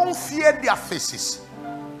him, don't fear their faces.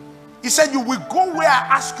 He said, you will go where I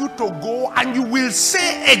ask you to go, and you will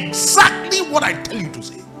say exactly what I tell you to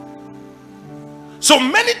say. So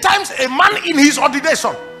many times a man in his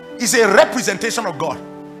ordination is a representation of God.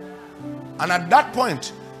 And at that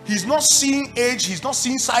point, he's not seeing age, he's not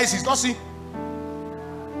seeing size, he's not seeing.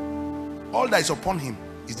 All that is upon him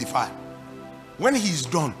is the fire. When he's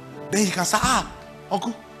done, then he can say,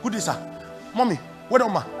 uncle, good day, sir. Mommy, wait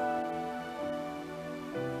on, ma.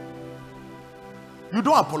 You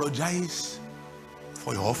don't apologize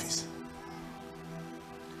for your office.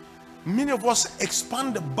 Many of us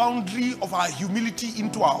expand the boundary of our humility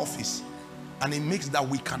into our office, and it makes that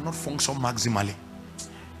we cannot function maximally.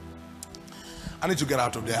 I need to get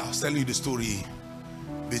out of there. I was telling you the story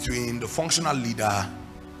between the functional leader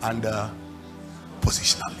and the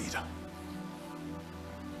positional leader.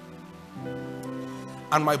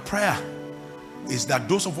 And my prayer is that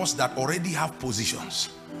those of us that already have positions,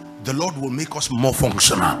 the Lord will make us more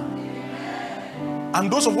functional.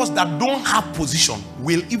 And those of us that don't have position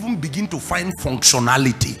will even begin to find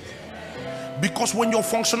functionality. Because when your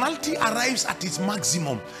functionality arrives at its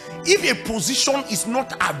maximum, if a position is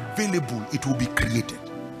not available, it will be created.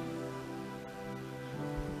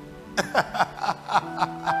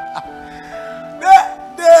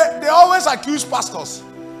 They always accuse pastors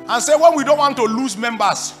and say when we don't want to lose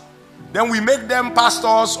members, then we make them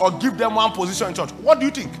pastors or give them one position in church. What do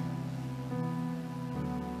you think?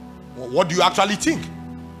 What do you actually think?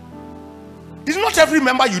 It's not every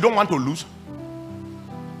member you don't want to lose.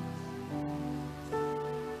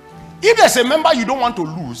 If there's a member you don't want to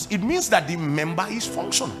lose, it means that the member is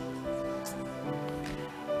functional.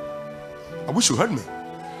 I wish you heard me.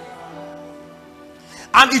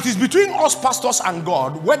 And it is between us pastors and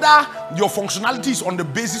God whether your functionality is on the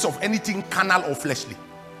basis of anything carnal or fleshly.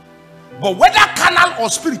 But whether carnal or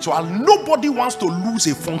spiritual, nobody wants to lose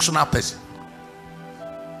a functional person.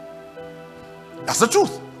 That's the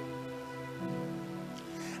truth.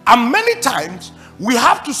 And many times we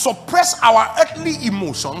have to suppress our earthly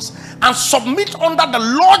emotions and submit under the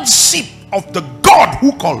lordship of the God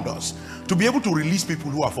who called us to be able to release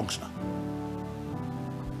people who are functional.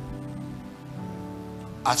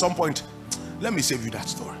 At some point, let me save you that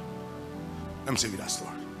story. Let me save you that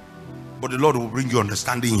story. But the Lord will bring you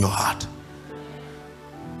understanding in your heart.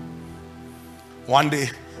 One day,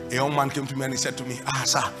 a young man came to me and he said to me,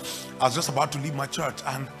 sir, I was just about to leave my church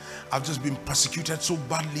and I've just been persecuted so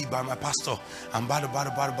badly by my pastor and blah.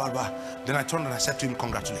 Then I turned and I said to him,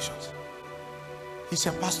 congratulations. He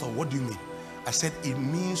said, Pastor, what do you mean? I said, it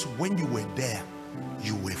means when you were there,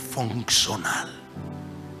 you were functional.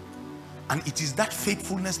 And it is that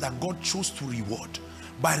faithfulness that God chose to reward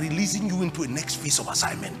by releasing you into a next phase of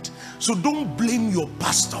assignment. So don't blame your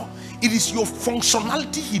pastor. It is your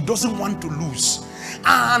functionality he doesn't want to lose.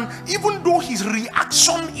 And even though his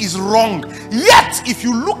reaction is wrong, yet if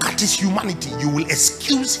you look at his humanity, you will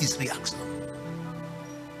excuse his reaction.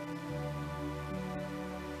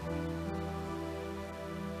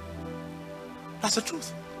 That's the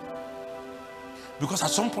truth. Because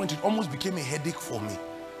at some point it almost became a headache for me.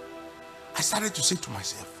 I started to say to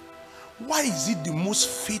myself, why is it the most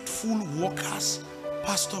faithful workers,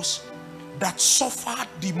 pastors, that suffer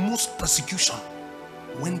the most persecution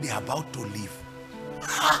when they are about to leave?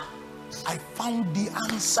 I found the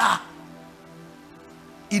answer.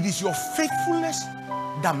 It is your faithfulness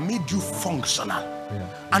that made you functional.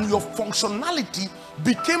 And your functionality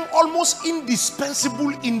became almost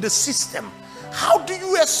indispensable in the system. How do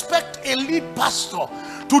you expect a lead pastor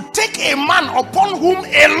to take a man upon whom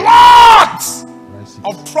a lot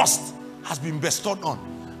of trust has been bestowed on,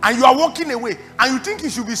 and you are walking away and you think he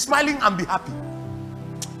should be smiling and be happy?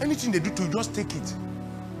 Anything they do to you, just take it.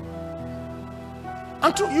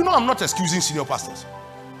 And you know, I'm not excusing senior pastors.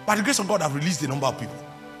 By the grace of God, I've released a number of people,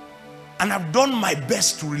 and I've done my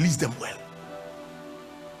best to release them well.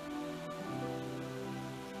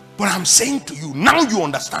 But I'm saying to you, now you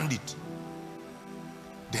understand it.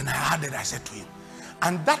 Then I added, I said to him,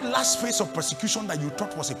 And that last phase of persecution that you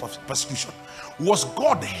thought was a persecution was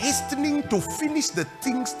God hastening to finish the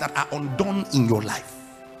things that are undone in your life,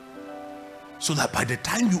 so that by the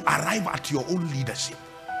time you arrive at your own leadership,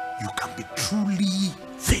 you can be truly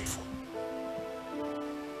faithful.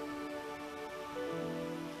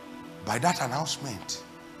 By that announcement,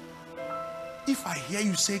 if I hear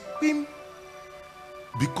you say, Queen,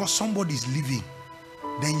 because somebody is leaving,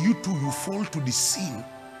 then you too, you fall to the sin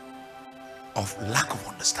of lack of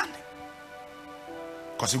understanding.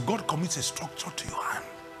 Because if God commits a structure to your hand,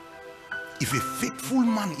 if a faithful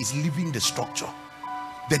man is leaving the structure,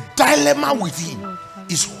 the dilemma with him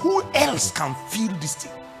is who else can feel this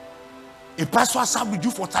thing. A pastor has served with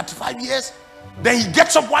you for 35 years, then he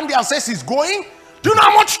gets up one day and says he's going. Do you know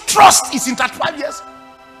how much trust is in 35 years?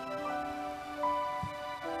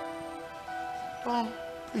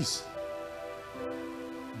 Please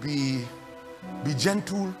be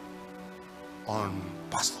gentle on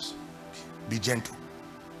pastors. Be gentle.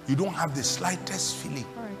 You don't have the slightest feeling.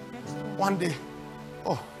 One day,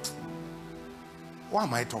 oh, why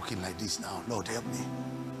am I talking like this now? Lord help me.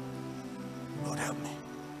 Lord help me.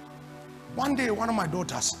 One day, one of my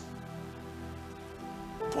daughters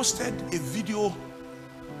posted a video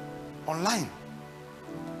online.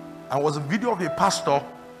 And was a video of a pastor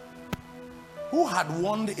who had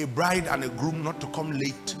warned a bride and a groom not to come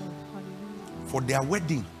late for their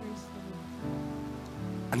wedding.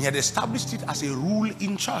 And he had established it as a rule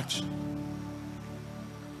in church.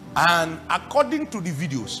 And according to the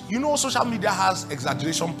videos, you know, social media has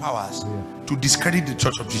exaggeration powers to discredit the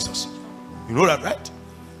Church of Jesus. You know that, right?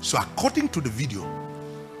 So according to the video,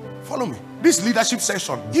 follow me, this leadership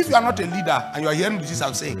session, if you are not a leader and you are hearing this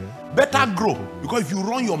I'm saying, better grow, because if you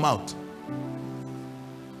run your mouth,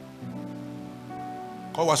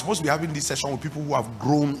 because we're supposed to be having this session with people who have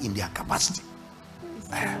grown in their capacity.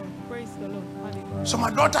 Praise the Lord. So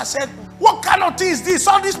my daughter said, what kind of thing is this?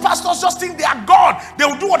 All these pastors just think they are God. They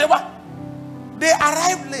will do whatever. They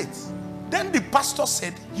arrived late. Then the pastor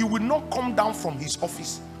said he will not come down from his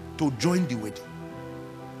office to join the wedding.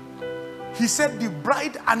 He said the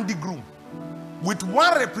bride and the groom, with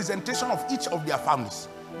one representation of each of their families,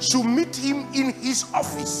 should meet him in his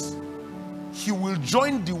office. He will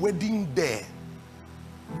join the wedding there.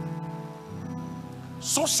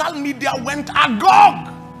 Social media went agog.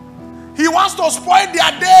 He wants to spoil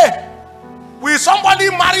their day. Will somebody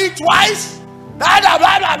marry twice? Blah, blah,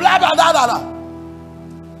 blah, blah, blah, blah, blah, blah.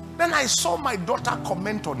 Then I saw my daughter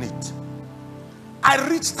comment on it. I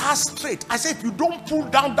reached her straight. I said, if you don't pull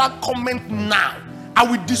down that comment now, I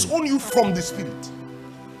will disown you from the spirit.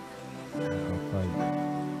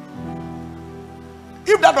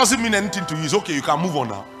 If that doesn't mean anything to you, it's okay, you can move on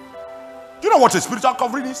now. Do you know what a spiritual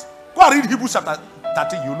covering is? Go and read Hebrews chapter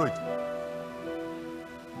 13, you know it.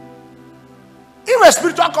 If a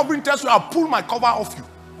spiritual covering tells you, I'll pull my cover off you,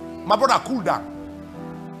 my brother, cool down.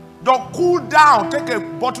 Don't cool down. Take a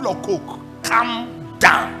bottle of Coke. Calm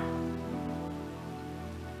down.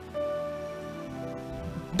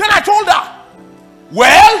 Then I told her,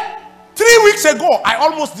 well, 3 weeks ago, I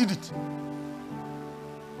almost did it.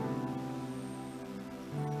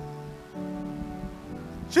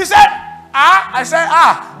 She said, I said,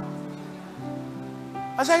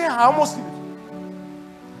 I said, yeah, I almost did it.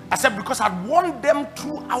 I said, because I warned them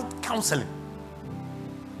throughout counseling.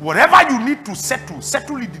 Whatever you need to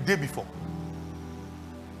settle it the day before.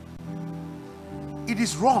 It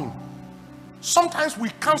is wrong. Sometimes we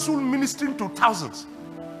cancel ministering to thousands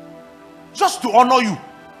just to honor you.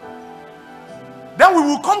 Then we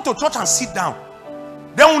will come to church and sit down.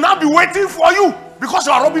 They will now be waiting for you because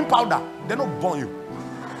you are rubbing powder. They don't burn you.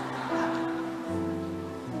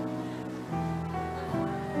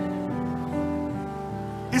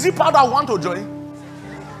 Is it powder I want to join?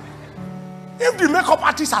 If the makeup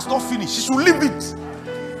artist has not finished, she should leave it.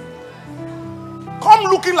 Come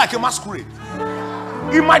looking like a masquerade.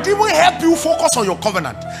 It might even help you focus on your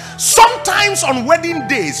covenant. Sometimes on wedding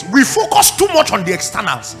days, we focus too much on the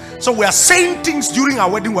externals. So we are saying things during our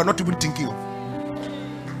wedding we're not even thinking of.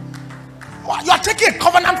 You are taking a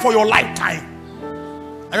covenant for your lifetime.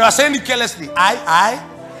 And you are saying it carelessly.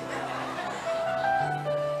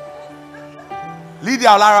 Lead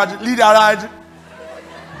your large.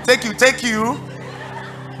 Take you.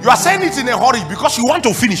 You are saying it in a hurry because you want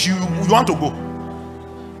to finish. You want to go.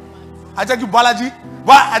 I take you Balaji.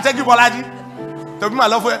 I take you Balaji. To be my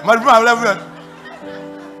love friend. My love friend.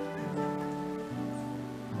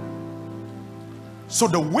 So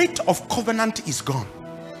the weight of covenant is gone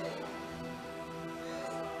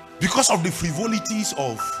because of the frivolities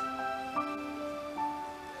of.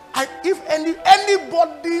 If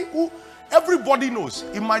anybody who, Everybody knows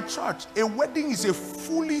in my church, a wedding is a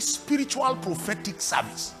fully spiritual prophetic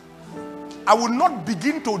service. I will not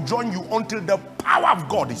begin to join you until the power of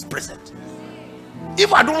God is present.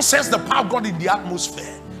 If I don't sense the power of God in the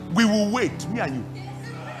atmosphere, we will wait, me and you.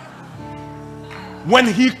 When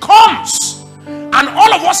he comes and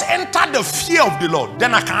all of us enter the fear of the Lord,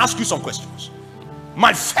 then I can ask you some questions.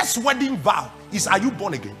 My first wedding vow is, are you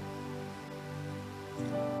born again?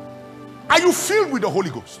 Are you filled with the Holy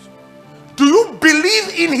Ghost? Do you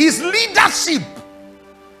believe in his leadership?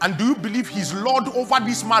 And do you believe he's Lord over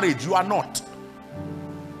this marriage? You are not.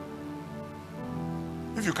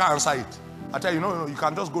 If you can't answer it, I tell you, no, you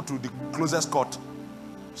can just go to the closest court,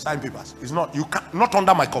 sign papers. It's not, you can't, not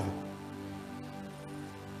under my cover.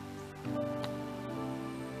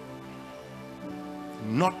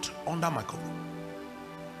 Not under my cover.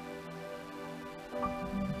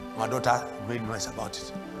 My daughter made noise about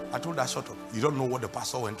it. I told her, shut up. You don't know what the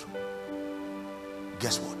pastor went through.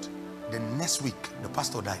 Guess what? The next week, the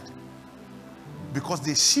pastor died. Because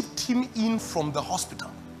they shipped him in from the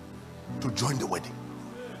hospital to join the wedding.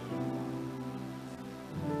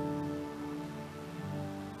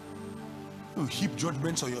 You heap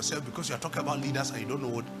judgments on yourself because you are talking about leaders and you don't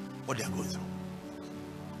know what they are going through.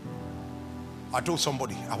 I told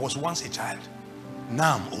somebody, I was once a child.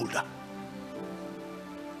 Now I'm older.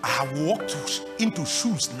 I have walked into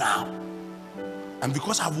shoes now. And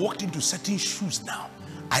because I've walked into certain shoes now,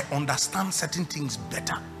 I understand certain things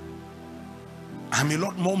better. I'm a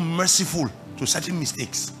lot more merciful to certain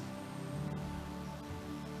mistakes.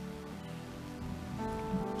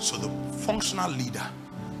 So the functional leader,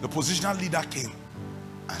 the positional leader came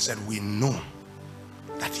and said, we know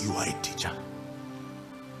that you are a teacher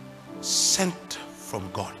sent from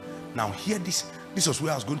God. Now hear this. This was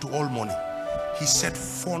where I was going to all morning. He said,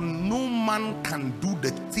 for no man can do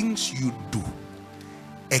the things you do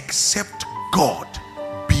except God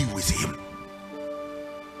be with him.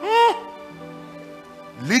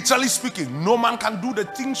 Literally speaking, no man can do the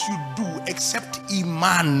things you do except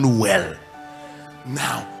Emmanuel.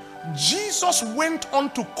 Now, Jesus went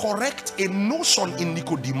on to correct a notion in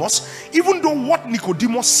Nicodemus, even though what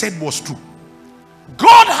Nicodemus said was true.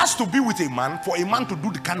 God has to be with a man for a man to do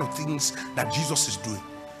the kind of things that Jesus is doing.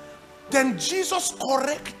 Then Jesus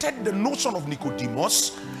corrected the notion of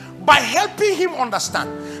Nicodemus by helping him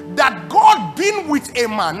understand that God being with a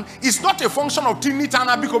man is not a function of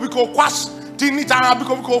tinitana biko kwas, tinitana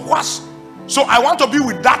biko kwas. So I want to be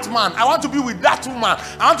with that man, I want to be with that woman,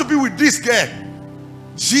 I want to be with this girl.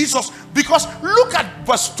 Jesus, because look at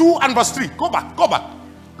verse 2 and verse 3. Go back.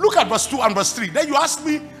 Look at verse 2 and verse 3. Then you ask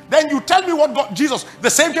me, then you tell me what God, Jesus, the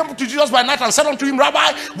same came to Jesus by night and said unto him,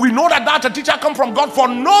 Rabbi, we know that thou art a teacher come from God, for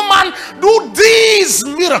no man do these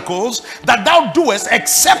miracles that thou doest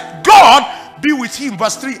except God be with him.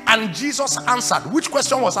 Verse 3. And Jesus answered. Which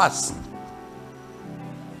question was asked?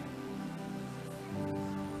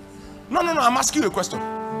 No, I'm asking you a question.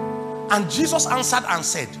 And Jesus answered and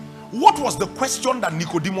said, what was the question that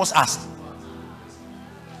Nicodemus asked?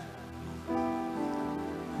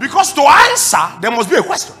 Because to answer, there must be a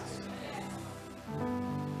question.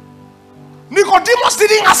 Nicodemus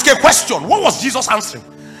didn't ask a question. What was Jesus answering?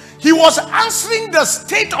 He was answering the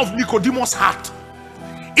state of Nicodemus' heart.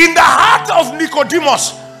 In the heart of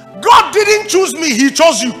Nicodemus, God didn't choose me, he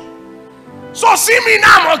chose you. So see me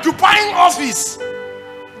now, I'm occupying office,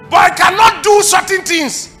 but I cannot do certain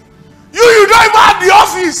things. You don't even have the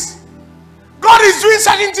office. God is doing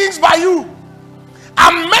certain things by you.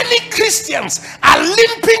 And many Christians are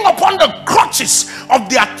limping upon the crutches of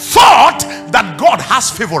their thought that God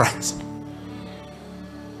has favorites.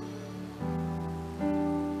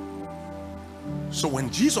 So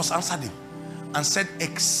when Jesus answered him and said,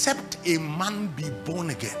 except a man be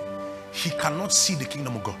born again, he cannot see the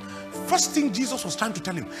kingdom of God. First thing Jesus was trying to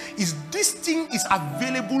tell him is this thing is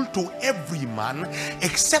available to every man,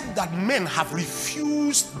 except that men have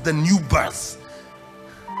refused the new birth.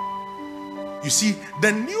 You see,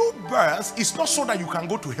 the new birth is not so that you can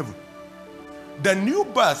go to heaven. The new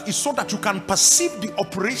birth is so that you can perceive the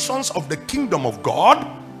operations of the kingdom of God.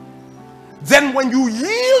 Then when you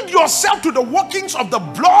yield yourself to the workings of the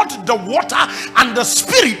blood, the water, and the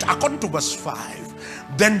spirit, according to verse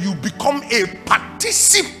 5, then you become a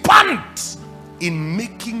participant in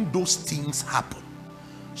making those things happen.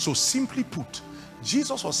 So simply put,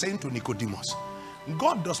 Jesus was saying to Nicodemus,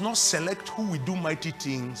 God does not select who will do mighty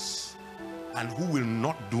things and who will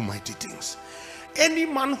not do mighty things. Any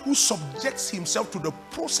man who subjects himself to the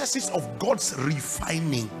processes of God's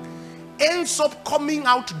refining ends up coming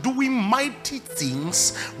out doing mighty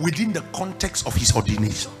things within the context of his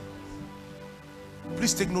ordination.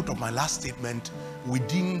 Please take note of my last statement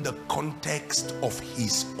within the context of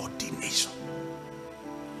his ordination.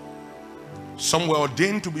 Some were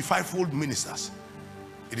ordained to be fivefold ministers.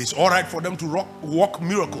 It is all right for them to work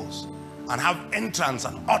miracles and have entrance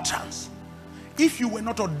and utterance. If you were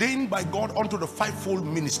not ordained by God unto the fivefold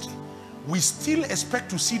ministry, we still expect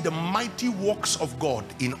to see the mighty works of God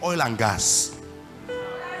in oil and gas.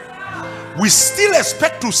 We still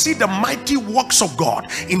expect to see the mighty works of God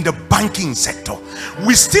in the banking sector.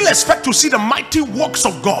 We still expect to see the mighty works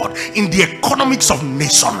of God in the economics of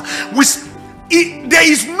nation. There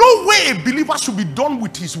is no way a believer should be done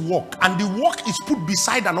with his work and the work is put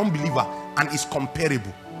beside an unbeliever and is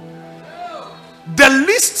comparable. The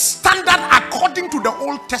least standard according to the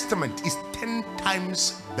Old Testament is 10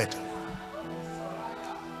 times better.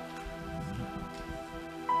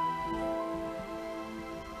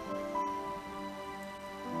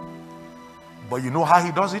 But you know how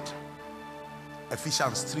he does it?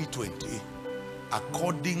 Ephesians 3:20,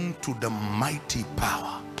 according to the mighty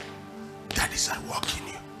power that is at work in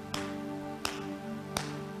you.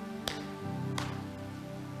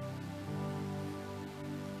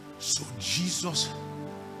 So Jesus,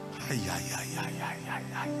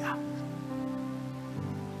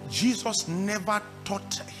 Jesus never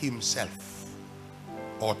taught himself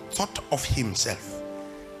or thought of himself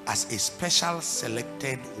as a special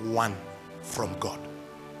selected one from God.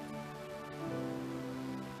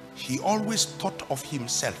 He always thought of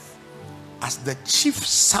himself as the chief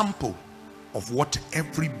sample of what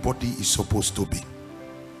everybody is supposed to be.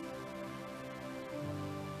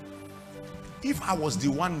 If I was the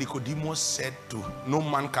one Nicodemus said to, no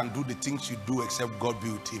man can do the things you do except God be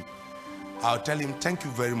with him, I'll tell him, thank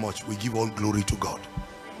you very much, we give all glory to God.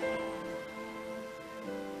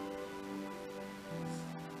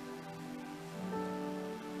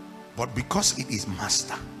 But because it is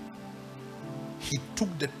master, he took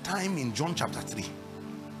the time in John chapter 3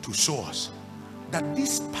 to show us that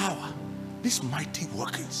this power, these mighty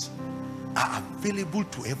workings are available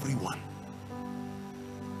to everyone.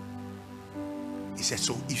 He said,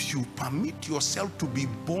 so if you permit yourself to be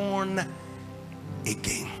born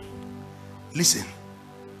again, listen,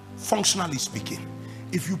 functionally speaking,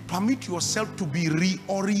 if you permit yourself to be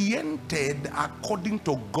reoriented according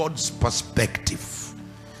to God's perspective,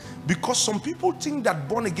 because some people think that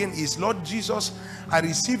born again is, Lord Jesus, I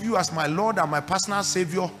receive you as my Lord and my personal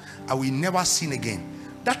Savior, I will never sin again.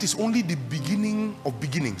 That is only the beginning of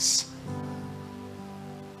beginnings.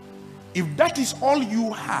 If that is all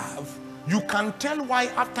you have, you can tell why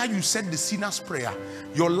after you said the sinner's prayer,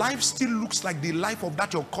 your life still looks like the life of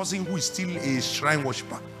that your cousin who is still a shrine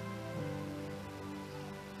worshiper.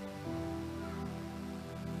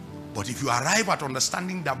 But if you arrive at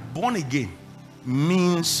understanding that born again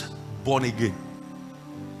means born again.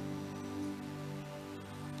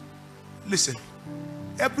 Listen,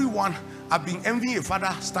 everyone, I've been envying a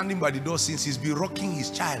father standing by the door since he's been rocking his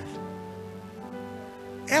child.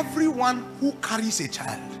 Everyone who carries a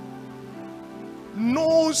child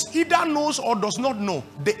either knows or does not know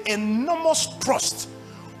the enormous trust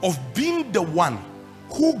of being the one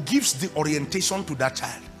who gives the orientation to that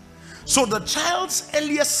child. So the child's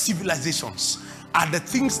earliest civilizations are the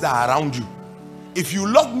things that are around you. If you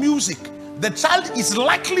love music, the child is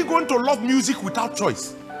likely going to love music without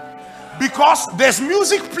choice, because there's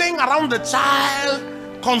music playing around the child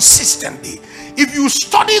consistently. If you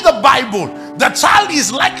study the Bible, the child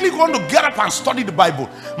is likely going to get up and study the Bible.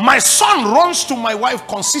 My son runs to my wife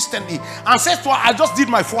consistently and says to her, I just did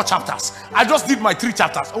my 4 chapters. I just did my 3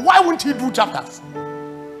 chapters. Why wouldn't he do chapters?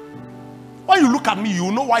 When you look at me,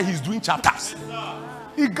 you know why he's doing chapters.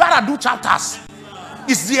 He gotta do chapters.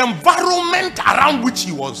 It's the environment around which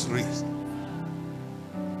he was raised.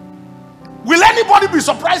 Will anybody be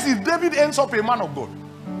surprised if David ends up a man of God?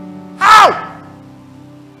 How?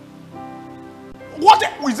 What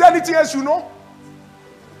is there anything else you know?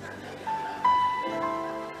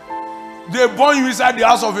 They born you inside the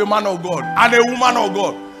house of a man of God and a woman of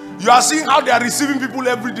God. You are seeing how they are receiving people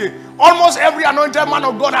every day. Almost every anointed man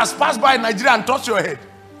of God has passed by Nigeria and touched your head.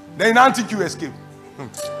 Then you now think you escape.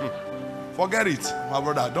 Forget it, my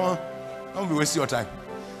brother. Don't be wasting your time.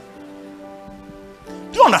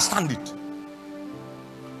 Do you understand it?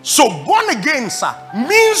 So born again, sir,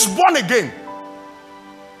 means born again.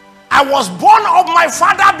 I was born of my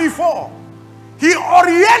father before. He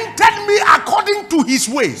oriented me according to his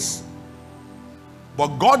ways.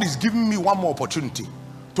 But God is giving me one more opportunity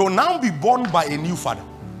to now be born by a new father,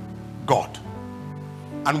 God.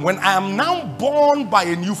 And when I am now born by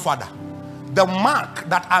a new father, the mark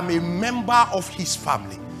that I'm a member of his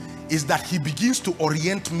family is that he begins to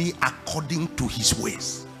orient me according to his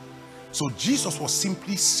ways. So Jesus was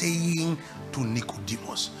simply saying to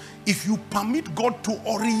Nicodemus, if you permit God to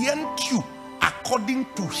orient you according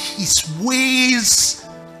to his ways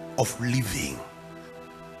of living,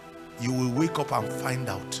 you will wake up and find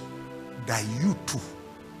out that you too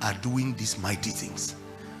are doing these mighty things.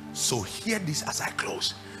 So hear this as I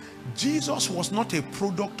close. Jesus was not a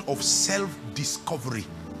product of self-discovery.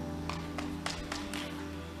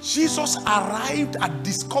 Jesus arrived at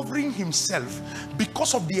discovering himself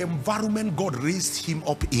because of the environment God raised him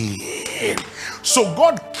up in. So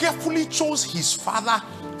God carefully chose his father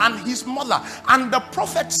and his mother. And the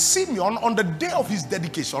prophet Simeon, on the day of his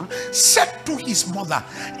dedication, said to his mother,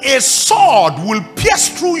 a sword will pierce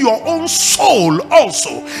through your own soul also,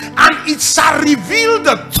 and it shall reveal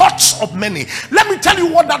the thoughts of many. Let me tell you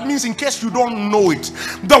what that means in case you don't know it.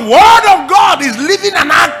 The word of God is living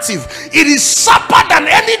and active. It is sharper than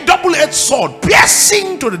any double-edged sword,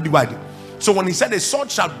 piercing to the dividing. So when he said a sword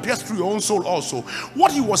shall pierce through your own soul also,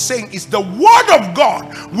 what he was saying is the word of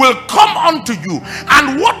God will come unto you,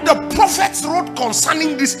 and what the prophets wrote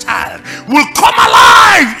concerning this child will come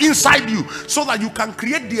alive inside you, so that you can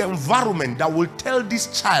create the environment that will tell this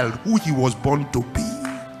child who he was born to be.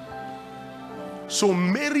 So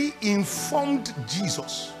Mary informed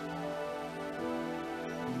Jesus.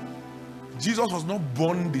 Jesus was not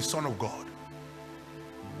born the Son of God.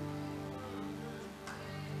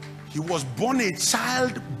 He was born a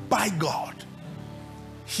child by God.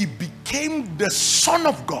 He became the Son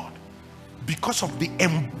of God because of the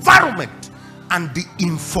environment and the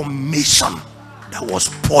information that was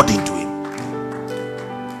poured into him.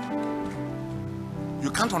 You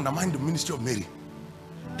can't undermine the ministry of Mary.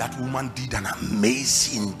 That woman did an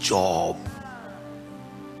amazing job.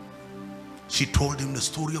 She told him the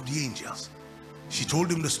story of the angels. She told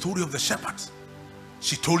him the story of the shepherds.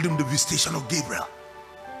 She told him the visitation of Gabriel.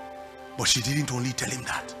 But she didn't only tell him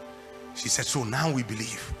that. She said, so now we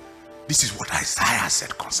believe. This is what Isaiah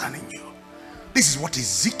said concerning you. This is what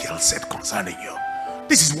Ezekiel said concerning you.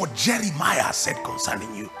 This is what Jeremiah said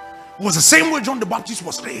concerning you. It was the same way John the Baptist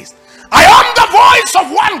was raised. I am the voice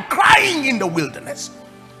of one crying in the wilderness.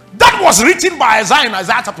 That was written by Isaiah in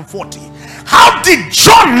Isaiah chapter 40. How did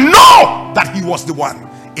John know that he was the one?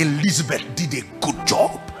 Elizabeth did a good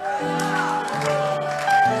job.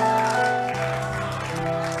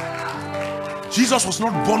 Jesus was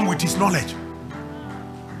not born with his knowledge.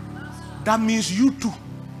 That means you too.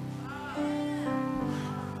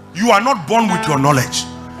 You are not born with your knowledge.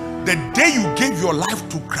 The day you gave your life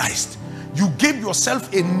to Christ, you gave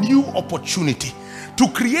yourself a new opportunity to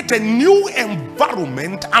create a new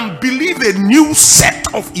environment and believe a new set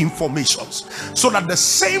of informations, so that the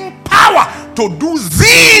same power to do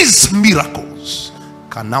these miracles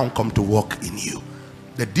can now come to work in you.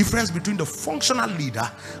 The difference between the functional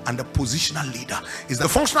leader and the positional leader is the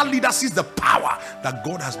functional leader sees the power that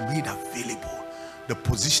God has made available. The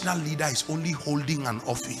positional leader is only holding an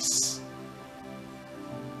office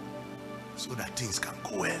so that things can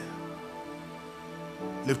go well.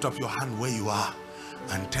 Lift up your hand where you are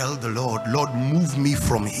and tell the Lord, Lord, move me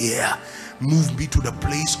from here. Move me to the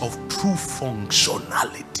place of true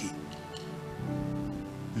functionality.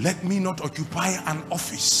 Let me not occupy an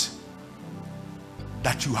office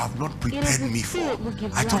that you have not prepared me for.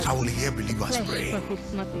 I thought I will hear believers pray.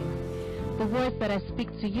 The words that I speak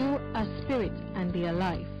to you are spirit and they are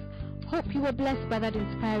life. Hope you were blessed by that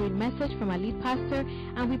inspiring message from our lead pastor,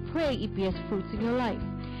 and we pray it bears fruit in your life.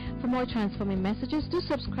 For more transforming messages, do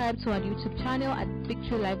subscribe to our YouTube channel at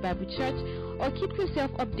Victory Life Bible Church, or keep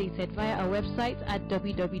yourself updated via our website at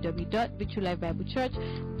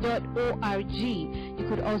www.victorylifebiblechurch.org. You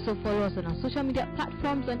could also follow us on our social media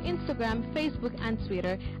platforms on Instagram, Facebook, and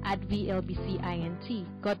Twitter at VLBCINT.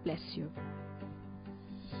 God bless you.